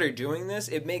ones that are doing this,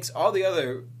 it makes all the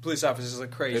other police officers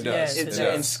look crazy. It does. It's It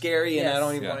does. and scary, and I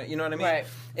don't even want to. You know what I mean? Right.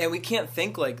 And we can't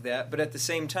think like that. But at the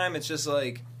same time, it's just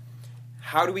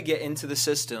how do we get into the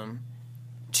system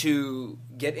to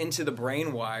get into the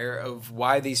brain wire of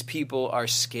why these people are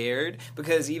scared?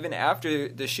 Because even after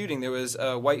the shooting, there was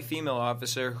a white female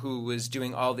officer who was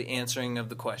doing all the answering of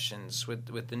the questions with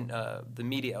the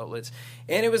media outlets,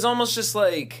 and it was almost just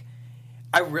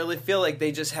I really feel like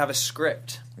they just have a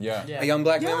script. Yeah. A young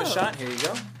black man was shot. Here you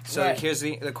go. So here's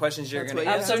the questions you're going to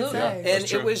answer. Absolutely. And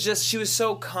it was just, she was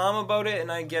so calm about it, and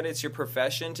I get it's your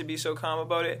profession to be so calm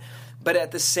about it. But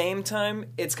at the same time,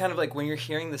 it's kind of like when you're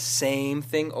hearing the same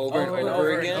thing over and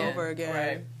over again.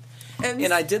 Right.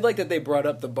 And I did like that they brought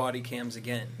up the body cams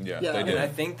again. Yeah, they did. And I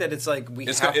think that it's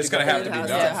it's going to have to be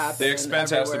done. The expense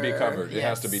has to be covered. It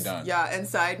has to be done. Yeah, and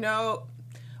side note,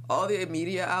 all the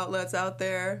media outlets out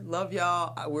there, love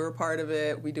y'all. We're a part of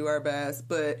it. We do our best.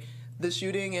 But the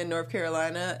shooting in North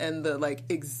Carolina and the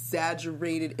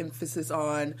exaggerated emphasis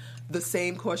on the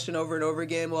same question over and over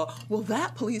again. Well,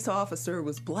 that police officer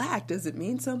was black. Does it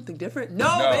mean something different? No,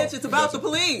 bitch. It's about the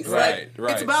police. Right.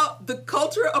 It's about the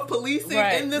culture of policing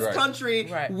in this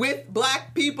country with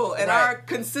black people and our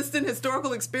consistent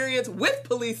historical experience with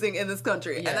policing in this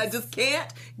country. And I just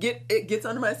can't it gets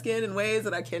under my skin in ways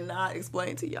that I cannot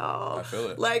explain to y'all. I feel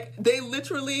it. They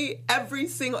literally every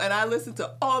single, and I listened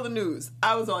to all the news.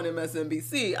 I was on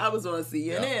MSNBC. I was on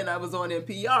CNN. I was on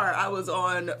NPR. I was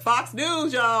on Fox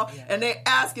News, y'all. And they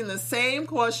asking the same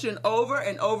question over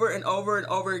and over and over and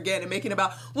over again and making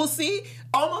about,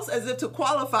 almost as if to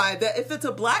qualify that if it's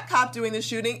a black cop doing the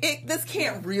shooting, this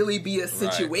can't really be a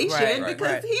situation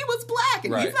because he was black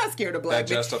and he's not scared of black.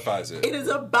 That justifies it. It is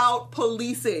about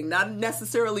policing, not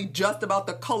necessarily just about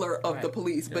the color of the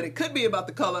police, but it could be about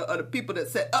the color of the people that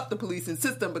set up the policing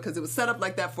system because it was set up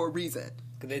like that for a reason.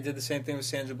 They did the same thing with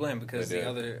Sandra Bland because the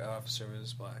other officer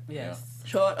was black. Yes.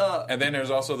 Shut up. And then there's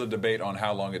also the debate on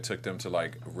how long it took them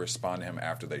to respond to him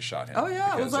after they shot him. Oh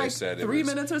yeah, because it was 3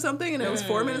 minutes or something, and it was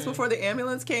 4 minutes before the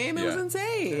ambulance came. It was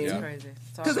insane. It's crazy.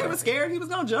 Because they were scared he was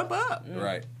going to jump up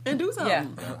and do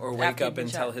something. Yeah. Or wake up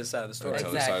and tell his side of the story.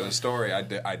 Tell his side of the story.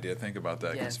 I did think about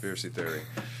that conspiracy theory.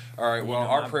 All right, well,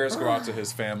 our prayers go out to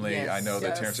his family. Yes, I know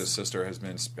that Terrence's sister has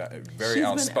been very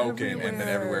outspoken and been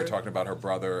everywhere talking about her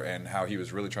brother and how he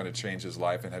was really trying to change his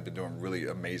life and had been doing really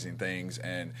amazing things.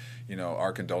 And,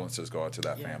 our condolences go out to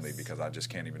that family because I just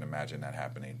can't even imagine that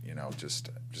happening, just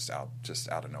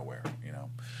out of nowhere,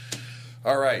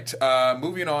 All right,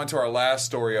 moving on to our last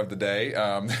story of the day.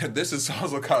 This is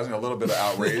also causing a little bit of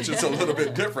outrage. It's a little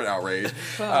bit different outrage.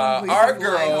 Our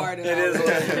girl, It is.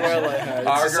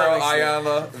 our girl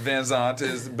Iyanla Vanzant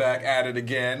is back at it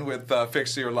again with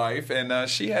Fix Your Life, and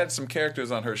she had some characters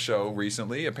on her show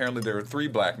recently. Apparently, there are 3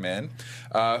 black men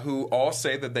who all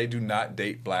say that they do not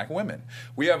date black women.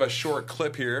 We have a short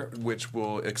clip here which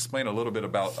will explain a little bit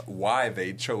about why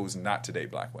they chose not to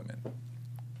date black women.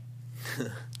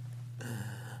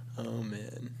 Oh,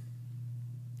 man.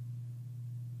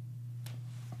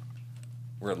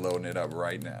 We're loading it up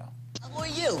right now. Who are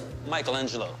you?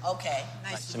 Michelangelo. Okay,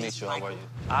 nice to meet you. How are you?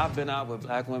 I've been out with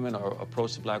black women or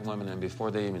approached black women, and before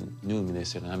they even knew me, they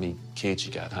said, how many kids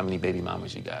you got? How many baby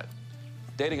mamas you got?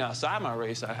 Dating outside my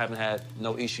race, I haven't had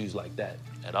no issues like that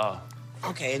at all.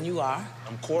 Okay, and you are?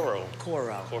 I'm Coro.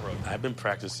 Coro. I've been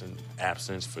practicing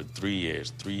abstinence for 3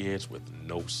 years. 3 years with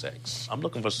no sex. I'm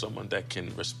looking for someone that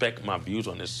can respect my views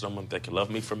on this, someone that can love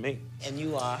me for me. And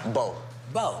you are? Bo.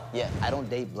 Bo. Yeah, I don't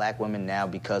date black women now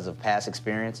because of past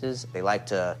experiences. They like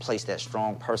to place that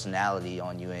strong personality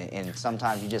on you, and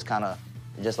sometimes you just kind of,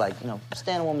 just like,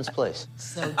 stand a woman's place.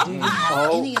 So do you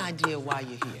have any idea why you're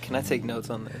here? Can I take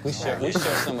notes on this? We share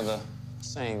some of the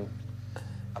same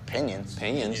Opinions.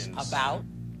 About?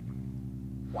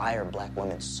 Why are black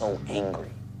women so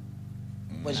angry?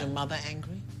 Was your mother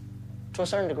angry? To a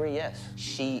certain degree, yes.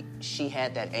 She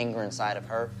had that anger inside of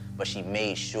her, but she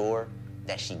made sure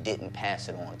that she didn't pass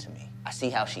it on to me. I see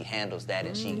how she handles that,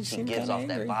 and she gives off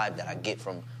that vibe that I get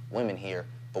from women here.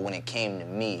 But when it came to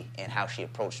me and how she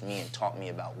approached me and taught me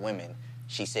about women,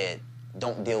 she said,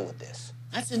 don't deal with this.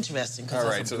 That's interesting. All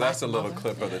right, so that's a little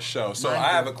clip of the show. So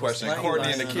I have a question. Like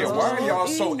Courtney and you Nakia, why are y'all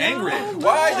so angry?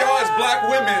 Why are y'all as black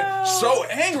women so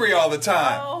angry all the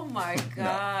time? Oh my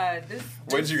God.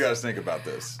 What did you guys think about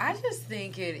this? I just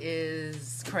think it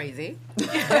is crazy.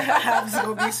 I'm just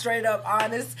going to be straight up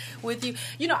honest with you.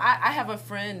 You know, I have a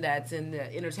friend that's in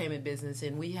the entertainment business,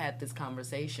 and we had this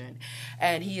conversation.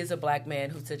 And he is a black man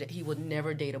who said that he would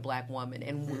never date a black woman.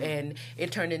 And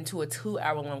it turned into a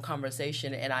 2-hour-long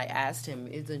conversation, and I asked him,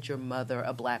 isn't your mother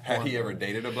a black woman? Had he ever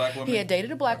dated a black woman? He had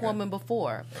dated a black woman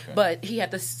before, but he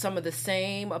had some of the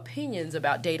same opinions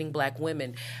about dating black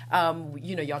women.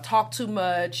 Y'all talk too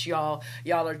much. Y'all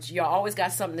always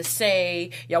got something to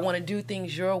say. Y'all want to do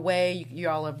things your way.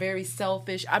 Y'all are very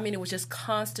selfish. I mean, it was just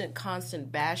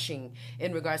constant bashing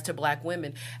in regards to black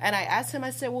women. And I asked him,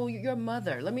 I said, well, your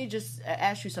mother, let me just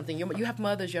ask you something. You have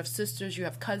mothers, you have sisters, you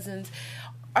have cousins.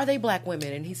 Are they black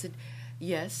women? And he said,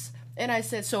 yes. And I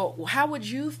said, so how would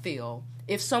you feel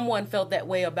if someone felt that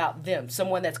way about them,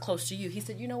 someone that's close to you? He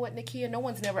said, you know what, Nakia, no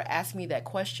one's never asked me that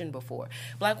question before.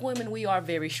 Black women, we are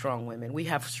very strong women. We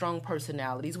have strong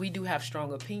personalities. We do have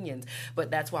strong opinions, but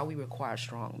that's why we require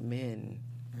strong men.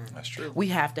 That's true. We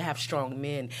have to have strong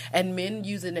men, and men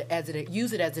use it as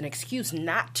an excuse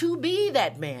not to be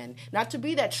that man, not to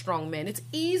be that strong man. It's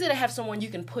easy to have someone you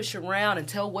can push around and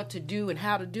tell what to do and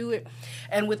how to do it.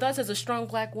 And with us as a strong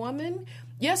black woman,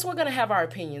 yes, we're going to have our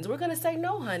opinions. We're going to say,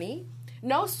 no, honey.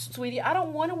 No, sweetie, I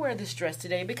don't want to wear this dress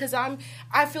today because I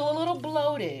feel a little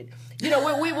bloated. We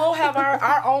will have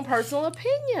our own personal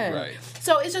opinion. Right.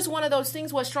 So it's just one of those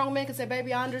things where a strong man can say,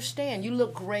 baby, I understand. You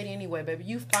look great anyway, baby.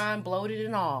 You fine, bloated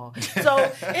and all.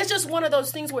 So it's just one of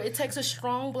those things where it takes a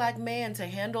strong black man to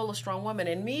handle a strong woman.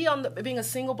 And me, being a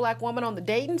single black woman on the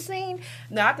dating scene,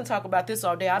 now I can talk about this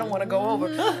all day. I don't want to go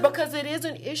over. Because it is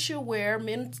an issue where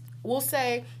men will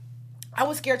say, I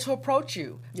was scared to approach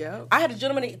you. Yeah. I had a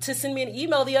gentleman to send me an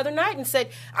email the other night and said,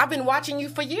 I've been watching you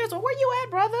for years. Well, where you at,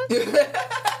 brother?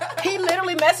 He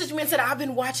literally messaged me and said, I've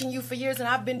been watching you for years, and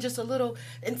I've been just a little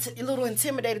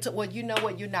intimidated. Well, you know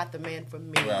what? You're not the man for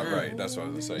me. Right. That's what I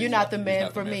was saying. You're not the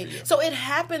man for me. So it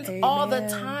happens all the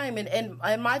time.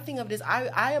 And my thing of this,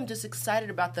 I am just excited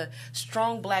about the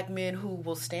strong black men who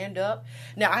will stand up.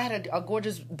 Now, I had a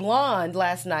gorgeous blonde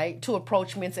last night to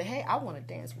approach me and say, hey, I want to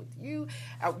dance with you.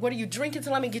 What are you drinking?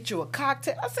 So let me get you a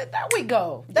cocktail. I said, there we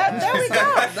go. There we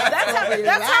go.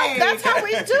 That's how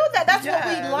we do that. That's what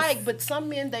we like. But some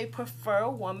men, they prefer a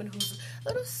woman who's a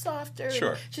little softer.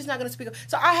 Sure. She's not going to speak up.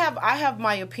 So I have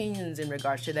my opinions in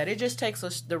regards to that. It just takes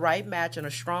the right match and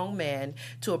a strong man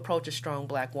to approach a strong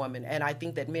black woman. And I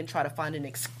think that men try to find an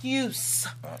excuse.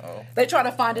 They try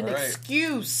to find an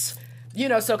excuse.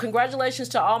 So congratulations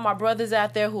to all my brothers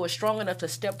out there who are strong enough to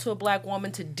step to a black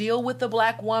woman, to deal with the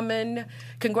black woman.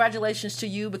 Congratulations to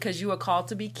you, because you are called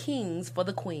to be kings for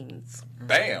the queens.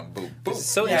 Bam, boom, boom. It's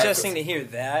so interesting to hear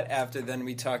that after then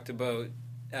we talked about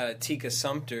Tika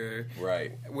Sumpter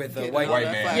right with a Getting white all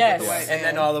man. that flack Yes. with the white And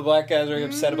then man. all the black guys were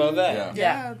upset about that.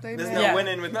 Yeah, There's no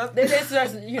winning with nothing.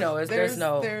 There's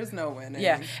no winning.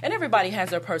 Yeah, and everybody has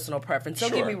their personal preference.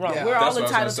 Don't get Sure. me wrong. Yeah. We're That's all what I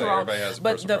was entitled gonna to say. our Everybody has a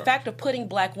But personal the fact of putting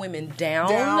black women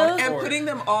down and putting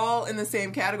them all in the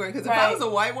same category. Because if I was a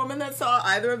white woman that saw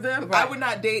either of them, I would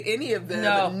not date any of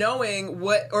them, knowing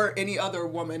what, or any other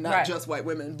woman, not just white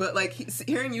women. But like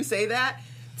hearing you say that,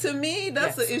 to me,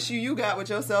 that's the issue you got with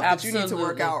yourself that you need to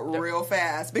work out real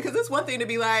fast. Because it's one thing to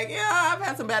be like, I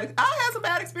had some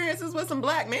bad experiences with some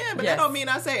black men, but that don't mean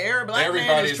I say every black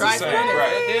man is the same.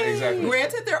 Right, exactly.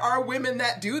 Granted, there are women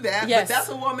that do that, but that's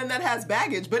a woman that has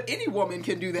baggage. But any woman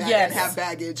can do that and have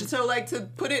baggage. So, like, to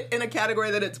put it in a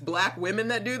category that it's black women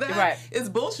that do that is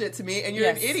bullshit to me. And you're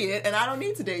an idiot, and I don't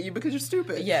need to date you because you're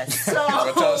stupid. Yes. So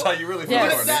but tell us how you really feel.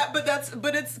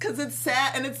 But it's because it's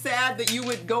sad, and it's sad that you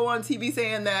would go on TV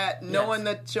saying that, knowing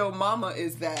that your mama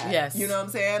is that. Yes. You know what I'm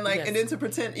saying? Like, and then to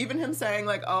pretend, even him saying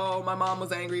like, "Oh, my mom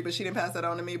was angry, but she didn't pass that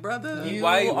on to me," brother. You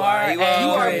are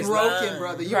broken,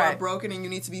 brother. You are broken, and you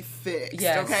need to be fixed.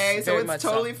 Yes, okay, so very it's much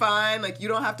totally fine. Like, you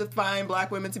don't have to find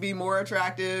black women to be more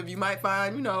attractive. You might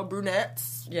find,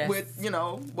 brunettes with,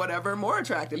 whatever, more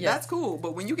attractive. Yes. That's cool.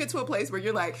 But when you get to a place where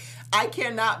you're like, I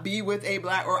cannot be with a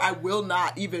black, or I will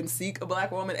not even seek a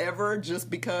black woman ever, just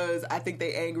because I think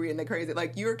they angry and they're crazy.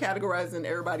 Like, you're categorizing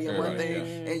everybody in one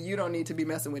thing, and you don't need to be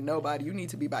messing with nobody. You need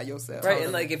to be by yourself. Right,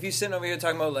 and like if you're sitting over here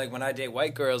talking about like when I date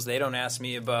white girls, they don't ask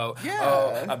me about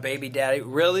a baby daddy.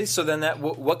 Really? So then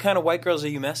what kind of white girls are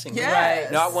you messing with? Yes.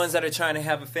 Right. Not ones that are trying to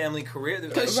have a family career.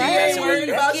 Because she ain't worried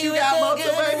about you got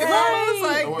multiple baby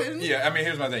mamas. I mean,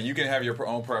 here's my thing. You can have your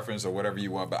own preference or whatever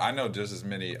you want, but I know just as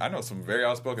many. I know some very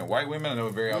outspoken white women. I know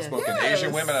very outspoken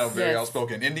Asian women. I know very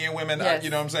outspoken Indian women. You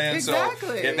know what I'm saying? Exactly.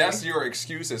 So if that's your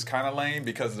excuse, it's kind of lame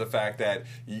because of the fact that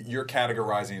you're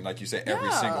categorizing, like you say,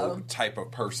 every single type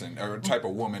of person or type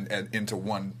of woman into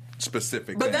one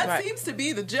specific But thing. that seems to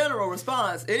be the general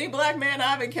response. Any black man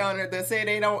I've encountered that say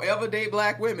they don't ever date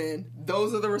black women,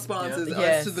 those are the responses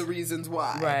as to the reasons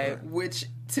why. Right. Which,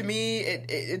 to me,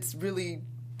 it's really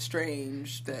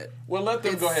strange that let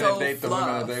them go ahead and date the women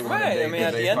that they want to date. I mean,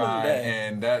 at the end of the day,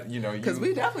 and that because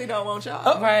we definitely don't want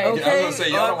y'all. Okay. I was gonna say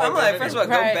y'all don't want I'm them like, first of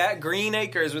all, anyway. go back Green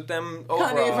Acres with them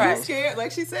Honey, overalls. if you scared,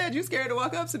 like she said, you scared to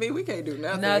walk up to me, we can't do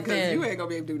nothing because you ain't gonna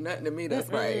be able to do nothing to me. That's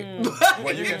right.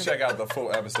 Well, you can check out the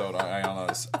full episode on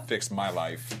Ayana's Fix My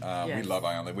Life. We love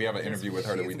Ayana. We have an interview with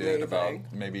her that we did about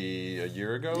maybe a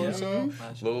year ago or so,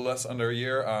 a little less under a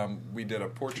year. We did a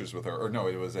portraits with her, or no,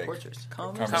 it was a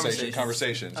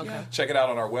conversations. Okay. Check it out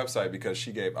on our website because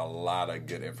she gave a lot of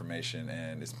good information,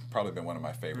 and it's probably been one of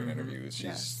my favorite interviews.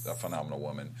 She's a phenomenal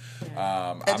woman.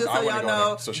 And just so y'all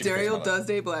know, Daryl does does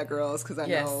date black girls because I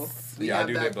know we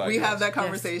have that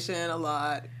conversation a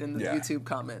lot in the YouTube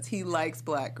comments. He likes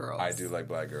black girls. I do like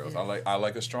black girls. I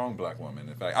like a strong black woman.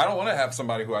 In fact, I don't want to have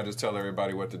somebody who I just tell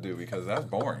everybody what to do because that's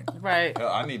boring. Right.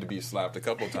 I need to be slapped a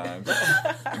couple times.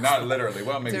 Not literally.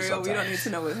 Well, maybe Daryl, sometimes. we don't need to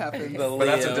know what happened. But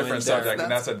that's a different subject,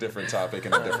 and that's a different topic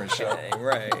and a different show.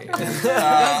 Right.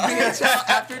 That's BHL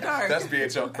After Dark. That's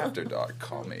BHL After Dark.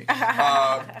 Call me.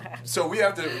 So we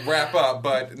have to wrap up,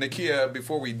 but Nakia,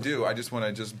 before we do, I just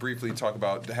want to briefly talk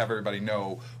about, to have everybody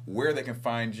know where they can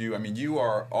find you. I mean, you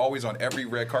are always on every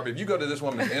red carpet. If you go to this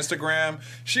woman's Instagram,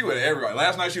 she with everybody.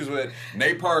 Last night she was with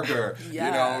Nate Parker.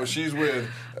 She's with,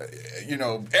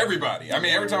 everybody. I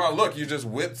mean, every time I look, you're just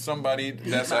with somebody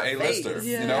that's an A-lister.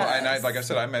 Yes. And like I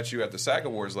said, I met you at the SAG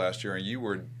Awards last year, and you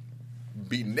were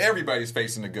beating everybody's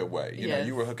face in a good way.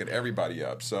 You were hooking everybody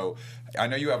up. So I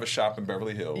know you have a shop in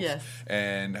Beverly Hills. Yes.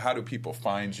 And how do people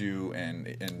find you and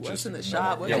What's just in the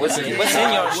shop? What's in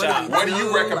your shop? What do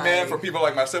you recommend for people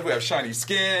like myself who have shiny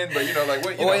skin, but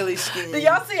oily skin? Do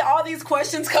y'all see all these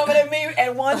questions coming at me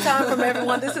at one time from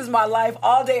everyone? This is my life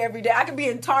all day, every day. I can be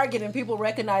in Target and people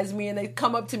recognize me and they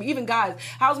come up to me, even guys,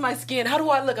 how's my skin? How do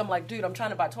I look? I'm like, dude, I'm trying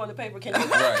to buy toilet paper.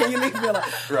 Can you leave me alone?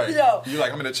 Right. You're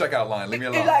like, I'm in the checkout line. Leave me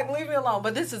alone. You're like, leave me alone.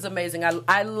 But this is amazing.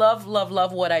 I love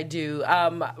what I do.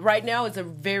 Right now is a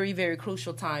very, very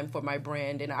crucial time for my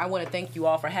brand, and I want to thank you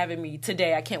all for having me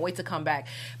today. I can't wait to come back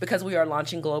because we are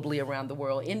launching globally around the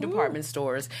world in department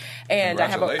stores. And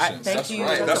congratulations. Thank you.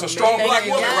 Right. That's a strong black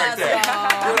woman right there.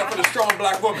 Give it up for the strong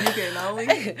black woman. You can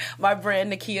only my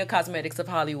brand, Nakia Cosmetics of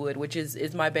Hollywood, which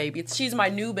is my baby. She's my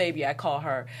new baby, I call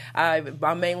her.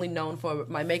 I'm mainly known for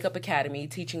my makeup academy,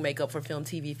 teaching makeup for film,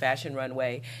 TV, fashion,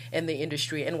 runway, in the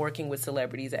industry, and working with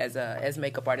celebrities as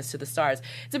makeup artists to the stars.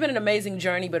 It's been an amazing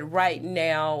journey, but right right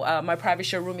now, my private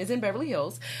showroom is in Beverly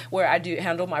Hills, where I do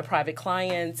handle my private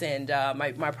clients and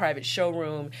my private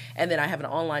showroom. And then I have an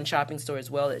online shopping store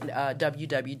as well at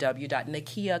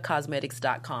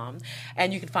www.NakiaCosmetics.com.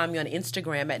 And you can find me on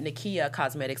Instagram at Nakia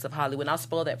Cosmetics of Hollywood. And I'll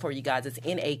spell that for you guys. It's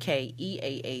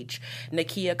NAKEAH,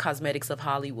 Nakia Cosmetics of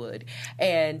Hollywood.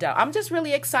 And I'm just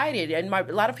really excited. And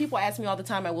a lot of people ask me all the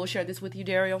time, I will share this with you,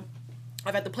 Daryl.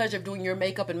 I've had the pleasure of doing your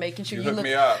makeup and making sure you look,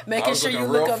 making sure you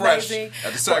look amazing.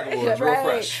 At the SAG Awards, real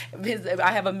fresh.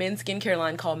 I have a men's skincare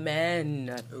line called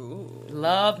Men. Ooh.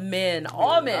 Love men,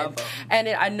 all men. And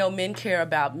I know men care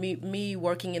about me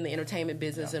working in the entertainment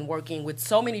business and working with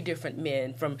so many different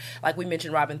men, from, like we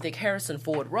mentioned, Robin Thicke, Harrison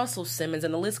Ford, Russell Simmons,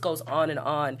 and the list goes on and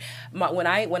on. When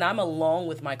I'm alone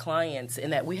with my clients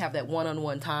and that we have that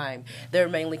one-on-one time, they're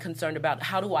mainly concerned about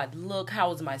how do I look,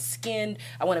 how is my skin.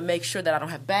 I want to make sure that I don't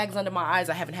have bags under my eyes.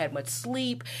 I haven't had much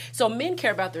sleep. So men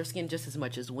care about their skin just as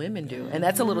much as women do. And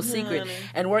that's a little secret.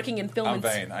 And working in film... I'm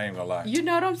vain. I ain't gonna lie. You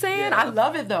know what I'm saying? I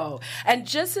love it, though. And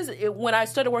just as when I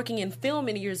started working in film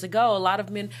many years ago, a lot of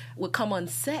men would come on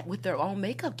set with their own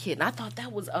makeup kit. And I thought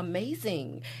that was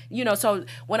amazing. You know, so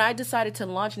when I decided to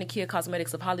launch Nakia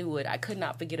Cosmetics of Hollywood, I could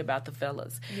not forget about the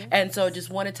fellas. Yes. And so just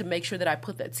wanted to make sure that I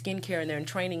put that skincare in there and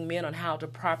training men on how to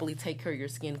properly take care of your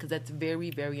skin, because that's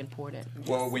very, very important.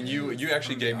 Well, when you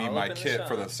actually gave me my kit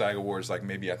for the SAG Awards, like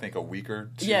maybe I think a week or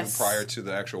two prior to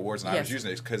the actual awards, and I was using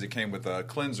it because it came with a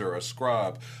cleanser, a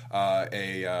scrub,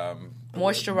 a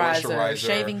moisturizer,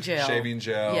 shaving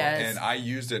gel, and I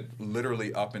used it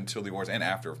literally up until the awards and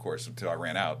after, of course, until I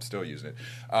ran out, still using it.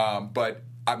 But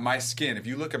my skin, if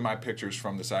you look at my pictures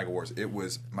from the SAG Awards,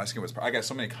 my skin was. I got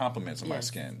so many compliments on my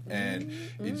skin, and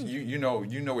you know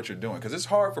what you're doing, because it's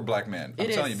hard for black men. I'm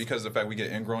telling you, because of the fact we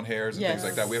get ingrown hairs and things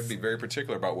like that, we have to be very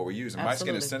particular about what we use. And my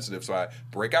skin is sensitive, so I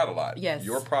break out a lot. Yes.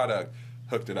 Your product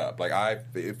hooked it up. Like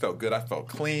it felt good. I felt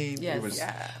clean. Yes. It was.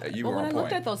 You were on point. When I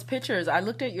looked at those pictures, I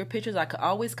looked at your pictures. I could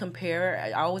always compare.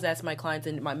 I always ask my clients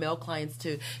and my male clients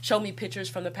to show me pictures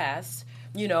from the past.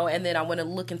 You know, and then I want to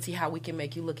look and see how we can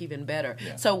make you look even better.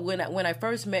 Yeah. So when I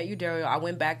first met you, Daryl, I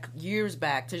went back years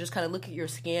back to just kind of look at your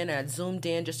skin, and I zoomed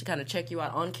in just to kind of check you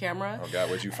out on camera. Oh God,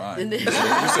 what'd you find? You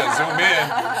said zoom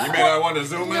in. You mean I want to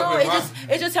zoom in?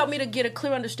 It just helped me to get a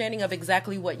clear understanding of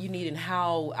exactly what you need and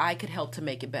how I could help to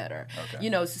make it better. Okay. You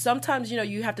know, sometimes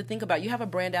you have to think about, you have a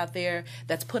brand out there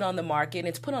that's put on the market, and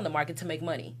it's put on the market to make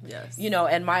money. Yes. You know,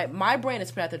 and my brand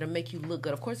is put out there to make you look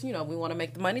good. Of course, we want to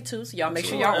make the money too, so y'all make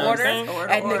sure y'all order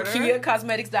at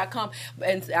NakiaCosmetics.com,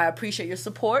 and I appreciate your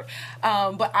support.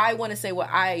 But I want to say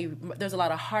there's a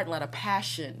lot of heart and a lot of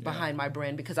passion behind my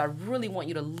brand, because I really want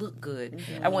you to look good.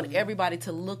 Mm-hmm. I want everybody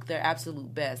to look their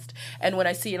absolute best. And when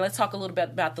I see, and let's talk a little bit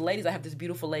about the ladies. I have this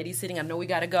beautiful lady sitting. I know we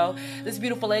got to go. This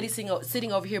beautiful lady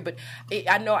sitting over here, but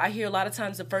I hear a lot of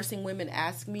times the first thing women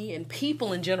ask me, and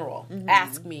people in general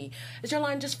ask me, is your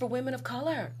line just for women of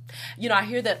color? You know, I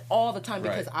hear that all the time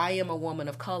because I am a woman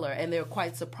of color, and they're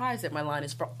quite surprised that my line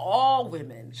is for all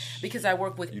women, because I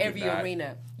work with every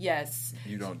arena. Yes.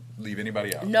 You don't leave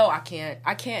anybody out. No, I can't.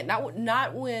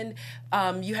 Not when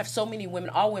you have so many women.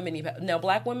 All women. Now,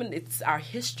 black women, it's our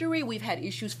history. We've had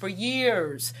issues for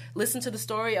years. Listen to the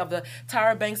story of the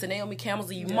Tyra Banks and Naomi Campbells,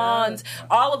 the Imans,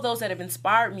 all of those that have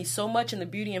inspired me so much in the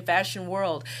beauty and fashion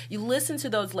world. You listen to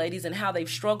those ladies and how they've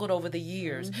struggled over the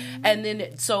years. Mm-hmm. And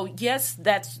then, so yes,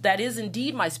 that is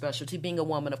indeed my specialty, being a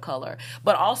woman of color.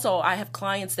 But also, I have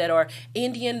clients that are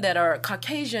Indian, that are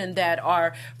Caucasian, that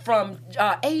are from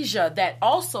Asia, that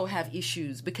also have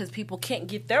issues because people can't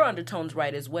get their undertones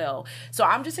right as well. So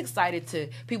I'm just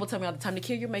excited people tell me all the time,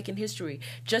 Nakia, you're making history,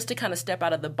 just to kind of step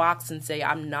out of the box and say,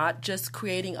 I'm not just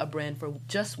creating a brand for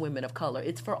just women of color.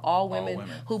 It's for all women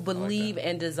who believe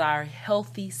and desire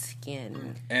healthy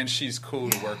skin. And she's cool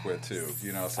to work with too,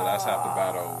 so that's half the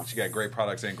battle. She got great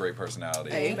products and great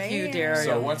personality. Thank you, Daryl.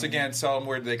 So once again, tell them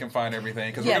where they can find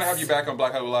everything, because we're going to have you back on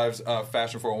Black Hollywood Live's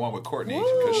Fashion 401 with Courtney,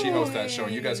 because she hosts that show,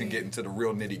 and you guys can get into the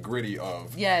real nitty-gritty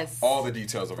of all the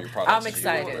details of your products. I'm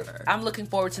excited. I'm looking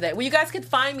forward to that. Well, you guys can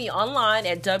find me online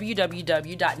at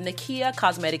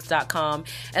www.NakiaCosmetics.com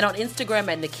and on Instagram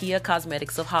at Nakia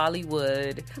Cosmetics of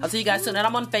Hollywood. I'll see you guys soon. And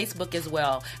I'm on Facebook as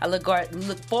well. I look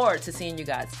forward to seeing you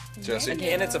guys. Jesse.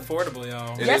 And it's affordable,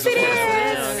 y'all. Yes, it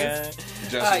is.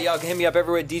 Okay. Y'all can hit me up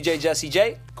everywhere, DJ Jesse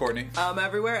J. Courtney. I'm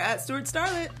everywhere at Stuart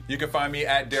Starlet. You can find me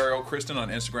at Daryl Kristen on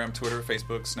Instagram, Twitter,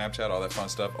 Facebook, Snapchat, all that fun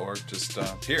stuff, or just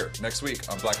here next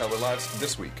week on Black Hollywood Live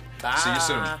this week. Bye. See you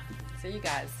soon. See you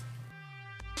guys.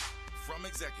 From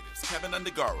executives Kevin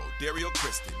Undergaro, Daryl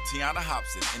Kristen, Tiana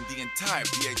Hobson, and the entire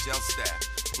BHL staff,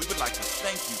 we would like to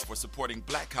thank you for supporting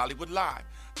Black Hollywood Live,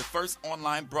 the first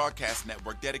online broadcast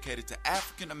network dedicated to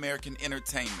African American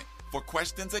entertainment. For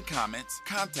questions and comments,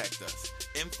 contact us.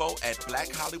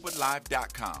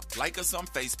 info@blackhollywoodlive.com. Like us on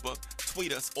Facebook,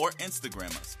 tweet us, or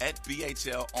Instagram us at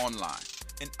BHL Online.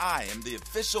 And I am the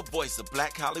official voice of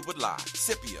Black Hollywood Live,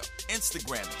 Scipio,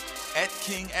 Instagram me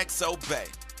 @KingXOBay.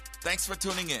 Thanks for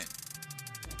tuning in.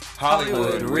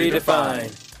 Hollywood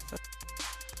Redefined.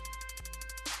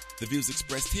 The views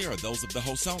expressed here are those of the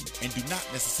host only and do not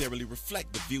necessarily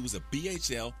reflect the views of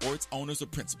BHL or its owners or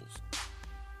principals.